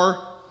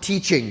more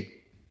teaching.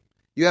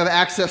 You have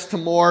access to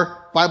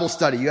more Bible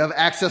study. You have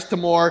access to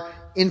more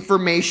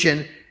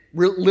information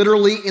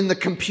literally in the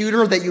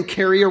computer that you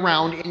carry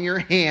around in your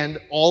hand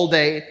all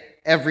day,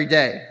 every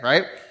day,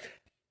 right?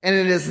 And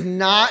it is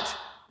not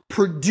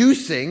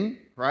producing,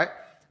 right,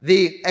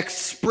 the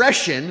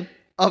expression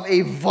of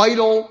a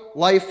vital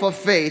life of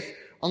faith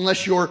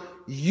unless you're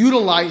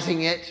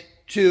utilizing it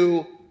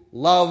to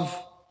love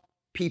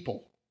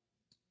people.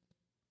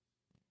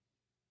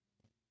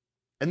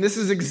 And this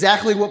is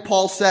exactly what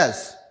Paul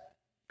says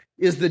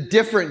is the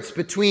difference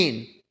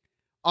between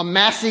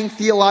amassing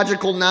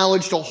theological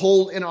knowledge to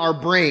hold in our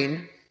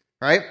brain,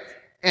 right,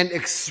 and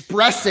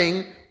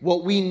expressing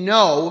what we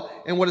know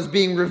and what is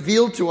being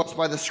revealed to us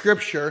by the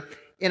Scripture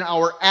in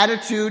our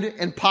attitude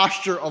and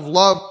posture of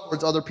love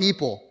towards other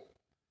people.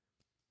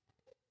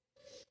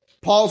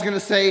 Paul's going to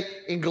say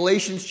in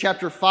Galatians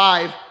chapter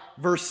 5,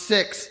 verse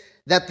 6,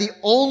 that the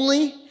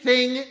only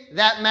thing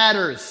that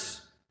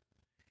matters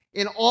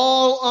in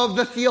all of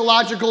the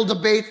theological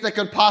debates that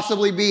could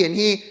possibly be, and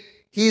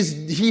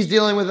he's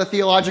dealing with a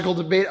theological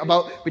debate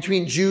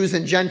between Jews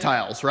and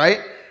Gentiles, right?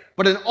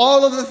 But in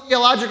all of the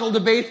theological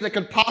debates that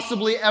could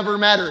possibly ever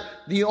matter,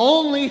 the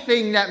only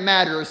thing that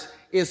matters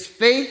is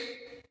faith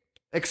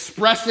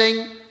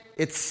expressing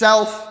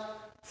itself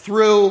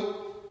through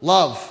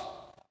love.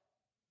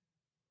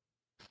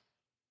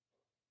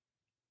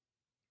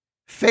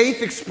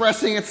 Faith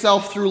expressing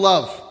itself through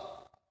love.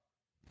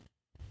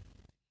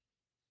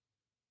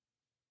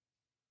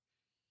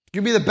 You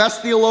can be the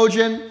best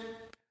theologian,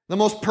 the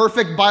most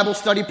perfect Bible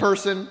study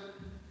person,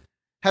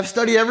 have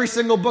studied every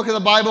single book of the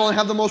Bible and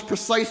have the most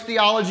precise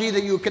theology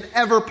that you could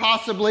ever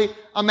possibly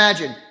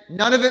imagine.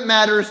 None of it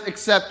matters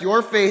except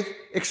your faith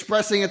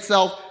expressing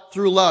itself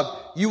through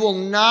love. You will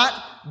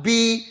not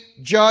be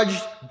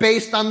judged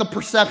based on the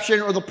perception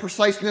or the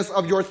preciseness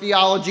of your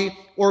theology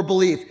or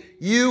belief.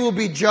 You will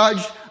be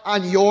judged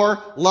on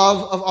your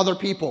love of other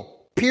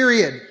people.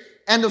 Period.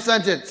 End of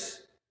sentence.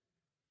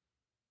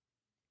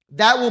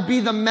 That will be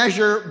the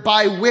measure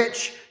by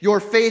which your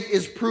faith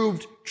is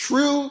proved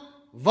true,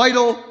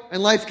 vital,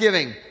 and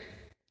life-giving.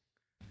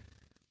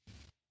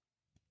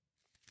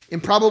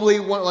 in probably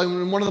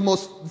one of the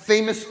most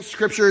famous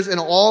scriptures in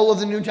all of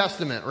the New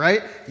Testament,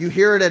 right? You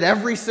hear it at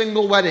every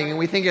single wedding, and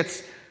we think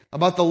it's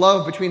about the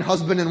love between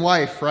husband and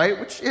wife, right?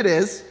 Which it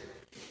is,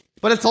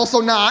 but it's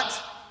also not.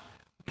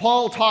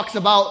 Paul talks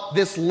about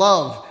this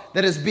love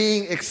that is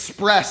being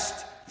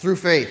expressed through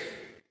faith.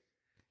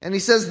 And he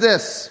says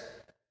this,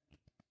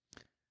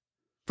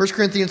 1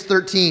 Corinthians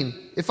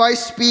 13, if I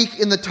speak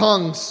in the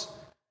tongues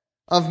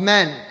of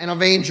men and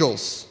of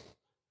angels,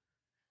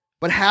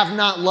 but have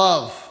not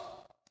love,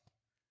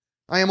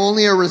 I am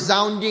only a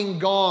resounding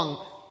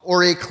gong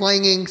or a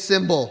clanging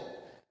cymbal.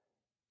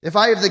 If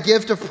I have the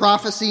gift of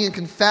prophecy and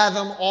can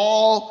fathom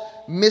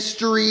all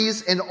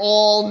mysteries and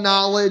all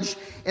knowledge,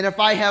 and if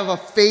I have a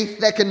faith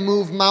that can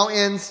move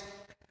mountains,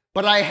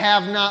 but I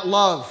have not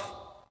love,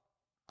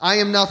 I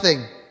am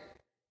nothing.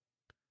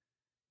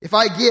 If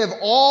I give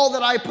all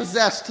that I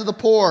possess to the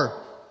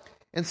poor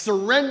and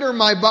surrender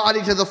my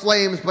body to the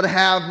flames, but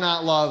have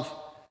not love,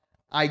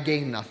 I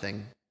gain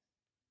nothing.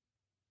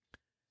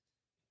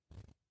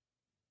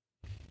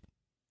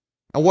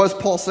 Now, what is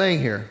Paul saying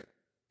here?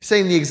 He's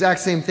saying the exact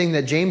same thing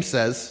that James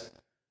says.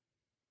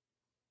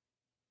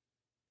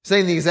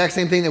 Saying the exact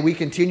same thing that we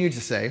continue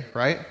to say,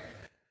 right?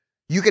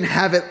 You can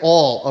have it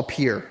all up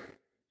here.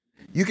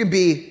 You can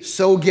be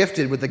so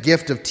gifted with the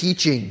gift of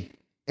teaching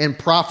and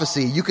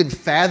prophecy. You can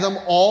fathom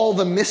all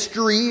the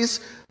mysteries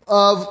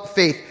of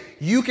faith.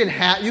 You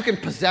can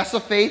possess a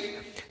faith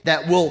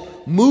that will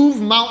move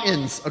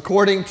mountains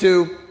according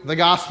to the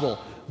gospel.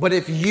 But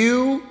if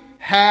you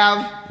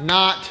have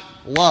not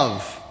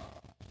love,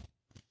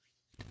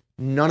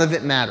 none of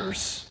it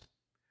matters.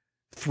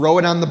 Throw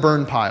it on the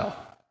burn pile.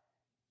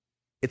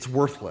 It's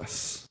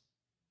worthless.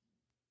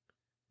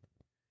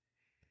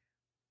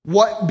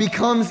 What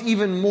becomes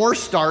even more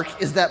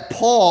stark is that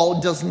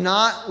Paul does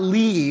not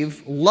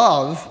leave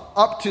love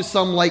up to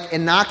some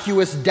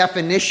innocuous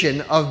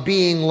definition of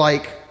being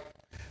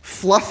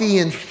fluffy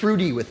and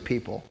fruity with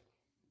people.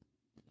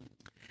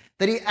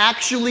 That he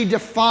actually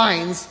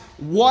defines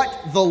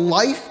what the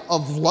life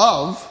of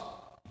love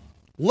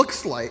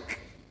looks like.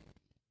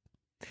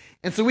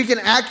 And so we can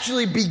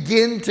actually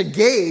begin to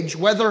gauge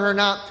whether or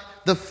not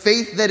the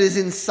faith that is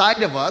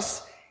inside of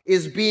us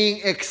is being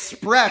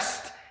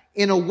expressed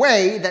in a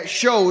way that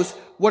shows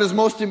what is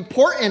most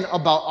important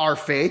about our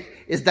faith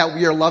is that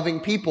we are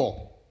loving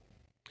people.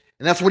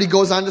 And that's what he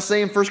goes on to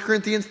say in 1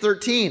 Corinthians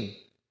 13.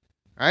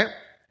 Right?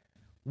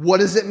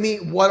 What does it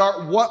mean? What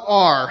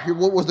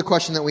was the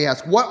question that we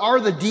asked? What are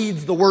the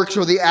deeds, the works,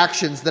 or the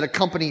actions that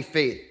accompany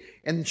faith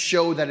and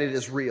show that it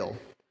is real?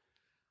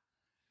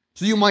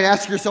 So you might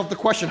ask yourself the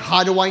question,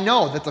 how do I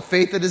know that the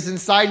faith that is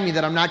inside me,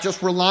 that I'm not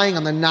just relying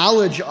on the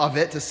knowledge of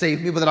it to save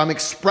me, but that I'm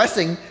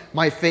expressing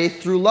my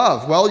faith through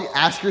love? Well, you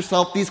ask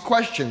yourself these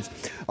questions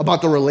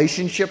about the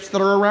relationships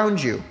that are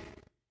around you.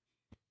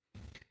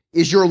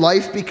 Is your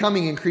life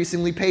becoming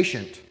increasingly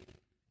patient?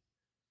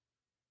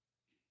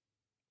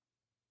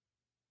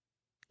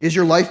 Is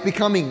your life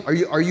becoming,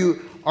 are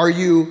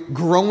you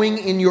growing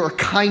in your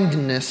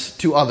kindness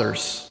to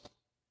others?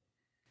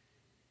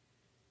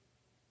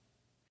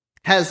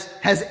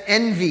 Has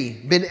envy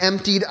been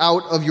emptied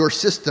out of your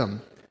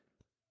system?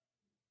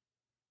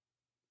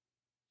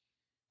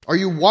 Are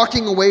you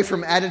walking away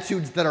from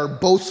attitudes that are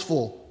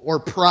boastful or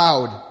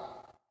proud?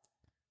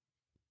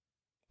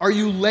 Are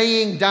you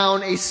laying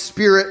down a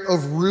spirit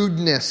of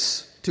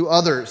rudeness to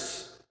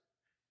others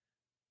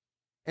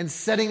and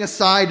setting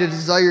aside a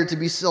desire to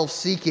be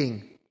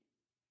self-seeking?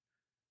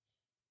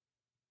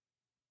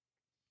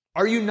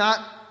 Are you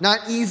not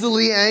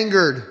easily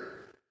angered?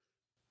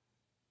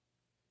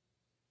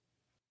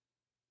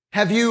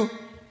 Have you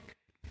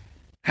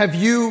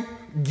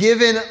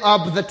given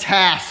up the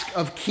task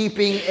of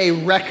keeping a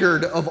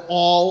record of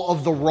all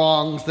of the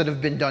wrongs that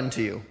have been done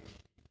to you?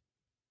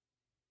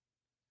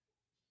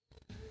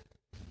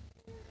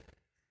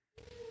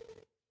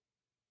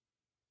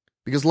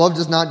 Because love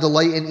does not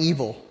delight in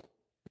evil,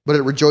 but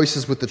it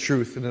rejoices with the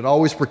truth, and it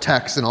always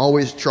protects and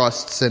always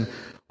trusts and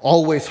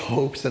always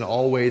hopes and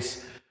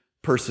always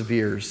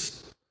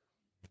perseveres.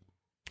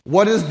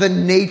 What is the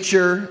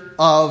nature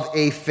of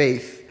a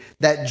faith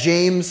that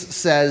James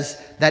says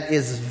that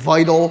is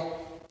vital,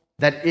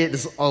 that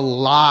is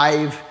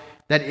alive,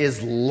 that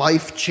is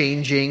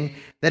life-changing,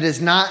 that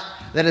is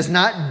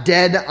not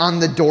dead on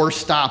the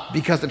doorstop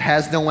because it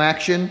has no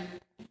action?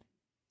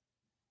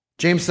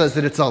 James says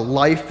that it's a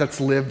life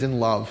that's lived in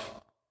love,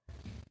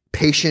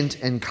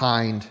 patient and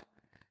kind,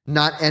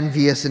 not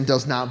envious and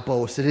does not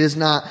boast. It is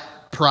not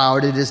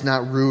proud, it is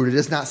not rude, it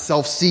is not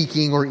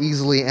self-seeking or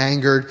easily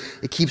angered.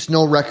 It keeps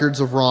no records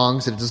of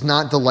wrongs, it does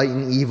not delight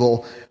in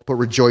evil, but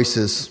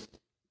rejoices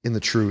in the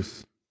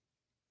truth.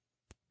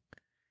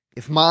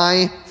 If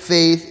my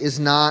faith is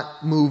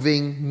not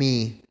moving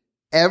me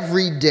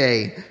every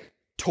day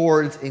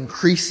towards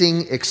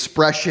increasing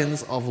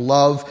expressions of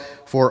love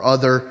for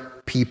other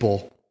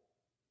people,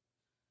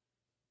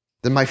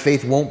 then my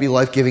faith won't be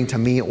life-giving to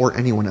me or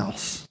anyone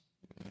else.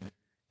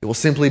 It will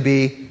simply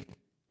be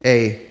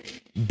a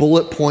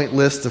bullet point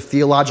list of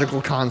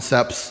theological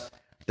concepts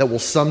that will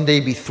someday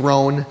be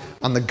thrown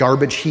on the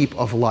garbage heap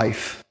of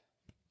life.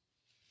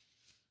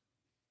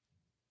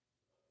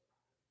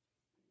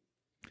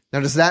 Now,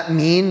 does that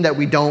mean that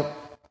we don't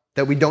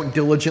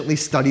diligently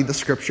study the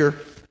Scripture?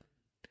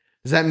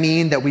 Does that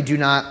mean that we do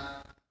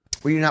not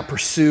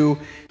pursue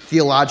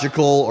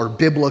theological or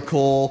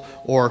biblical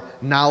or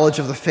knowledge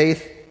of the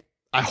faith?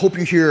 I hope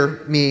you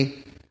hear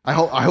me. I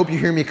hope you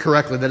hear me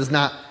correctly. That is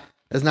not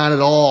at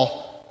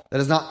all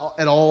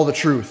the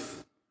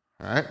truth.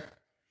 All right?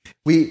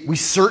 We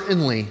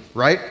certainly,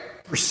 right,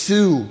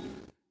 pursue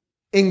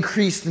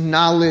increased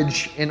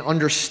knowledge and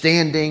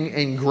understanding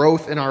and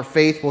growth in our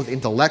faith, both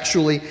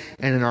intellectually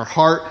and in our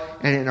heart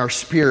and in our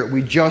spirit.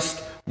 We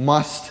just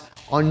must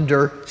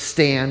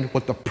understand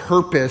what the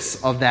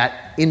purpose of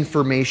that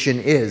information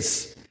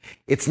is.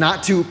 It's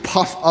not to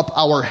puff up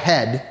our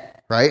head,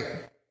 right?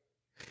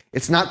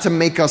 It's not to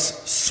make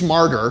us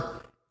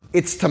smarter.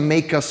 It's to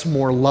make us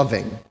more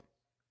loving.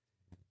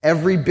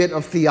 Every bit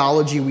of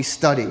theology we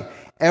study,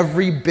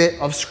 every bit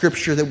of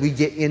scripture that we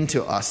get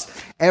into us,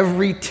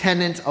 every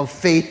tenet of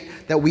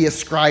faith that we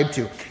ascribe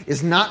to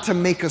is not to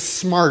make us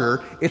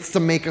smarter, it's to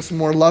make us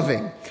more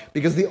loving.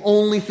 Because the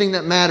only thing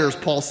that matters,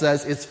 Paul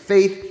says, is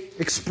faith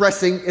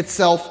expressing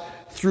itself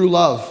through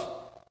love.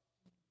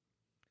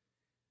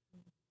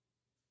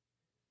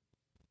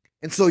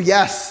 And so,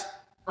 yes,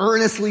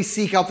 earnestly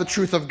seek out the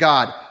truth of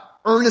God.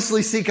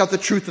 Earnestly seek out the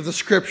truth of the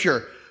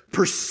Scripture.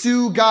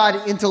 Pursue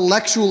God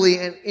intellectually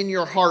and in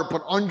your heart,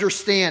 but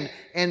understand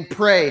and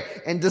pray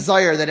and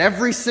desire that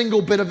every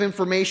single bit of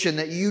information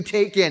that you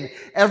take in,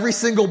 every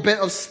single bit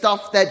of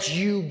stuff that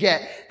you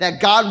get,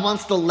 that God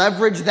wants to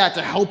leverage that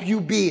to help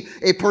you be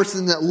a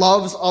person that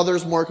loves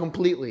others more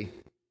completely.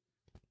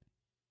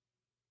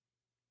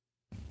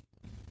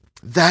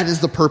 That is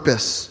the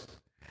purpose.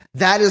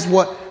 That is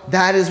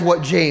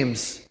what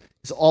James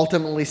is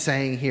ultimately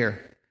saying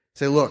here.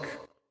 Say, look,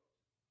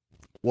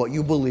 what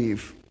you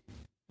believe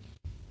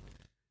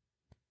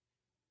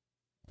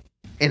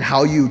and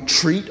how you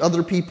treat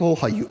other people,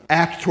 how you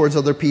act towards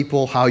other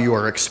people, how you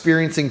are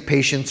experiencing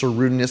patience or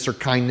rudeness or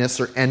kindness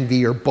or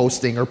envy or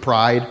boasting or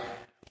pride.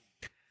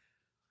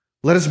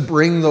 Let us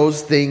bring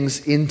those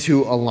things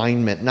into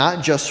alignment,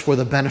 not just for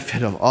the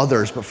benefit of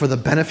others, but for the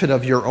benefit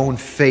of your own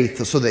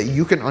faith, so that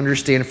you can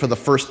understand for the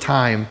first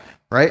time,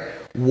 right,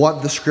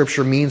 what the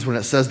Scripture means when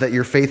it says that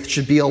your faith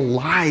should be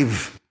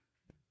alive.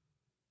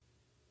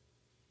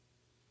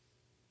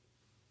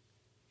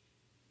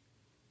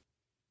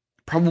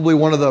 Probably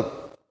one of the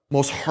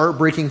most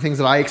heartbreaking things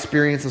that I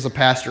experience as a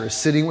pastor is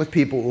sitting with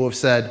people who have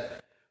said,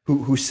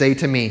 who say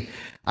to me,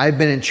 I've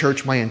been in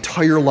church my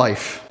entire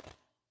life.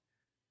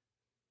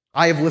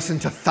 I have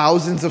listened to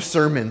thousands of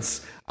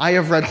sermons. I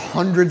have read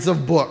hundreds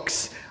of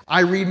books.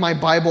 I read my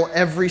Bible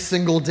every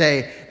single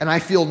day, and I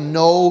feel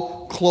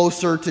no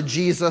closer to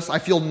Jesus. I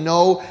feel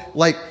no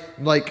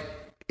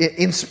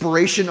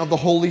inspiration of the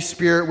Holy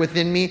Spirit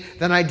within me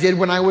than I did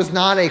when I was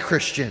not a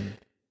Christian.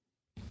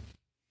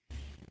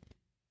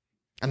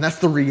 And that's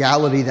the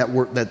reality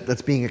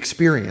that's being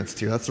experienced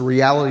here. That's the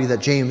reality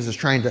that James is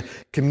trying to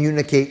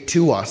communicate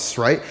to us,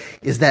 right?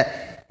 Is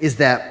that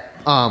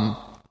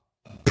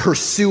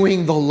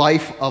pursuing the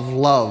life of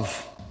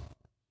love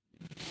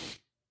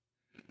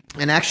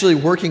and actually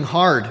working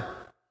hard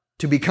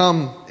to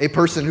become a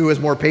person who is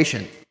more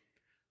patient,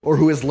 or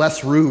who is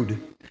less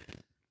rude,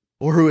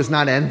 or who is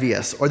not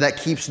envious, or that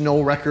keeps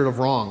no record of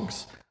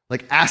wrongs.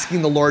 Like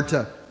asking the Lord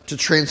to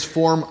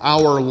transform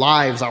our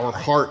lives, our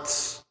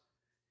hearts,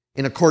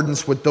 in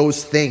accordance with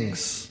those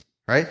things,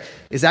 right,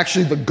 is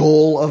actually the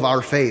goal of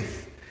our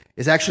faith,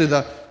 is actually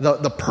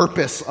the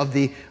purpose of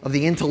the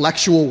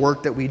intellectual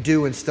work that we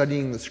do in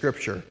studying the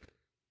Scripture.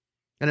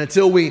 And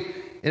until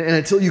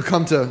you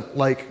come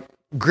to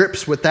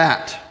grips with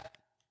that,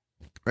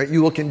 right,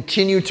 you will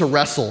continue to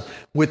wrestle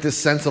with this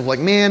sense of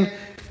man,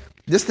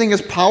 this thing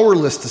is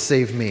powerless to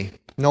save me.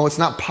 No, it's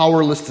not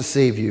powerless to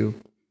save you,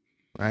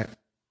 right?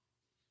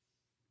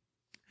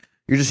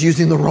 You're just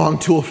using the wrong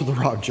tool for the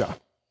wrong job.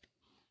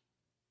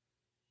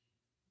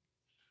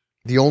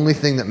 The only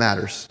thing that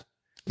matters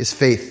is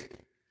faith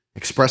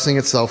expressing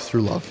itself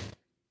through love.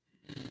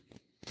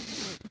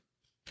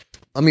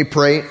 Let me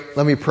pray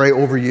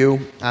over you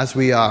as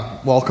we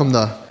welcome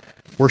the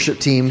worship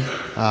team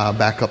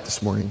back up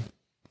this morning.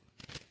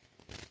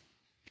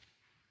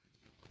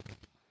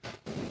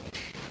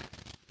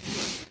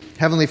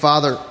 Heavenly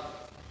Father,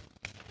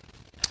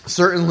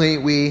 certainly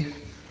we,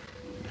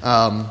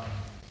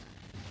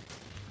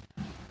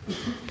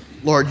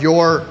 Lord,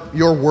 your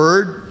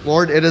word,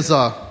 Lord, it is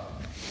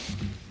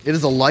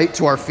a light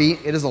to our feet.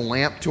 It is a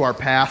lamp to our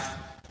path.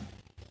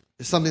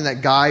 It's something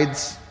that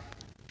guides.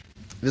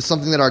 It is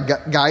something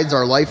that guides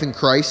our life in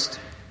Christ.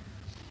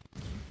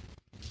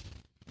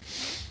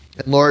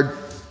 And Lord,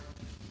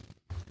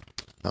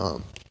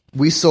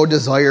 we so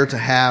desire to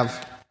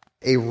have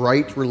a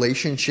right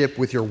relationship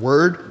with your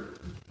word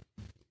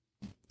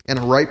and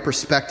a right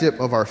perspective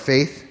of our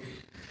faith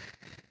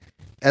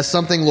as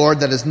something, Lord,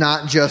 that is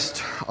not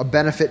just a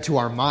benefit to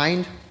our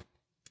mind,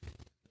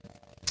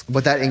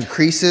 but that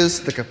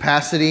increases the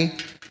capacity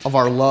of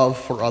our love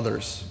for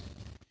others.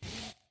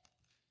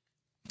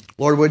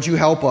 Lord, would you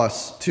help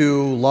us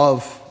to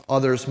love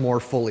others more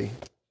fully,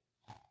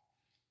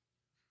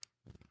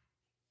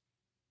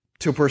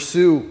 to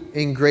pursue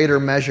in greater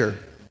measure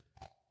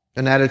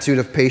an attitude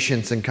of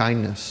patience and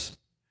kindness,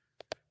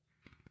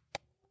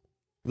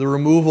 the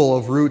removal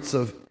of roots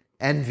of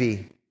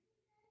envy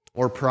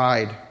or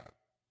pride,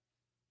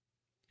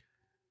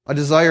 a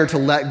desire to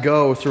let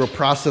go through a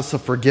process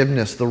of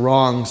forgiveness the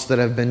wrongs that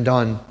have been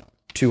done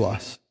to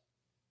us.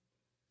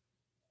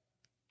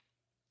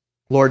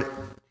 Lord,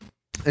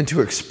 and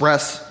to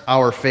express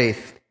our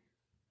faith,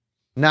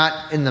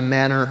 not in the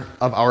manner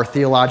of our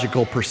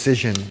theological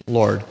precision,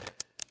 Lord,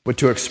 but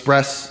to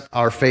express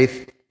our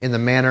faith in the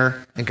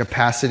manner and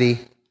capacity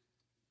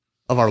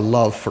of our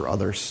love for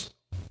others.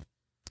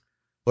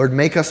 Lord,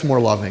 make us more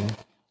loving.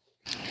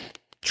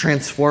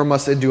 Transform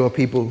us into a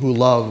people who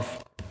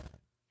love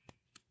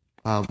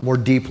more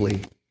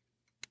deeply,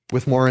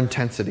 with more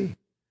intensity.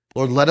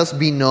 Lord, let us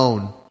be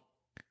known,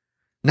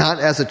 not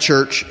as a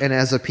church and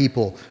as a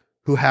people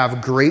who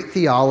have great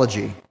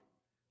theology,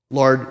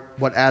 Lord,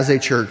 but as a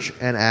church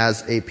and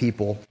as a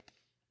people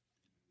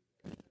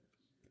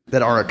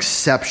that are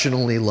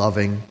exceptionally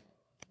loving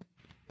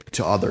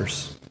to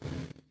others.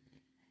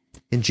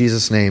 In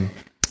Jesus' name,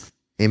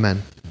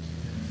 amen.